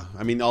 Yeah,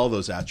 I mean, all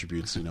those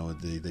attributes,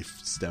 they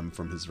stem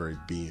from His very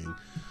being.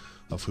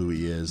 Of who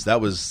He is. That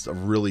was a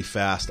really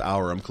fast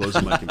hour. I'm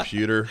closing my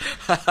computer,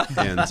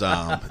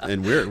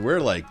 and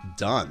we're like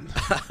done.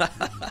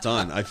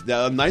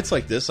 Nights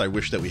like this, I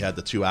wish that we had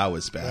the 2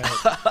 hours back.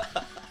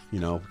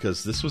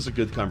 Because this was a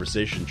good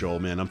conversation, Joel.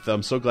 Man,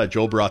 I'm so glad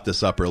Joel brought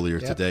this up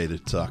earlier today to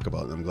talk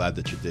about. I'm glad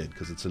that you did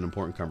because it's an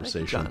important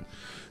conversation.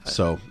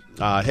 So,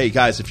 hey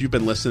guys, if you've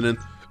been listening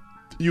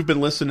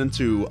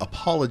to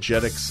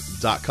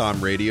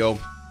Apologetics.com radio,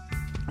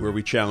 where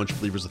we challenge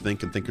believers to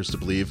think and thinkers to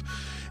believe.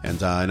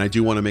 And I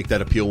do want to make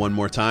that appeal one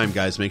more time,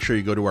 guys. Make sure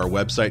you go to our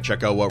website,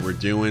 check out what we're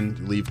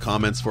doing, leave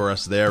comments for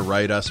us there,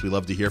 write us. We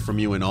love to hear from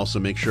you, and also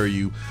make sure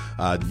you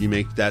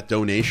make that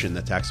donation,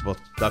 that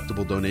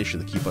tax-deductible donation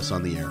to keep us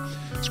on the air.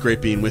 It's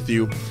great being with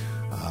you.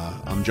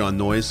 I'm John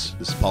Noyes.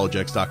 This is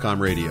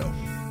Apologetics.com radio.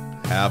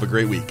 Have a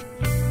great week.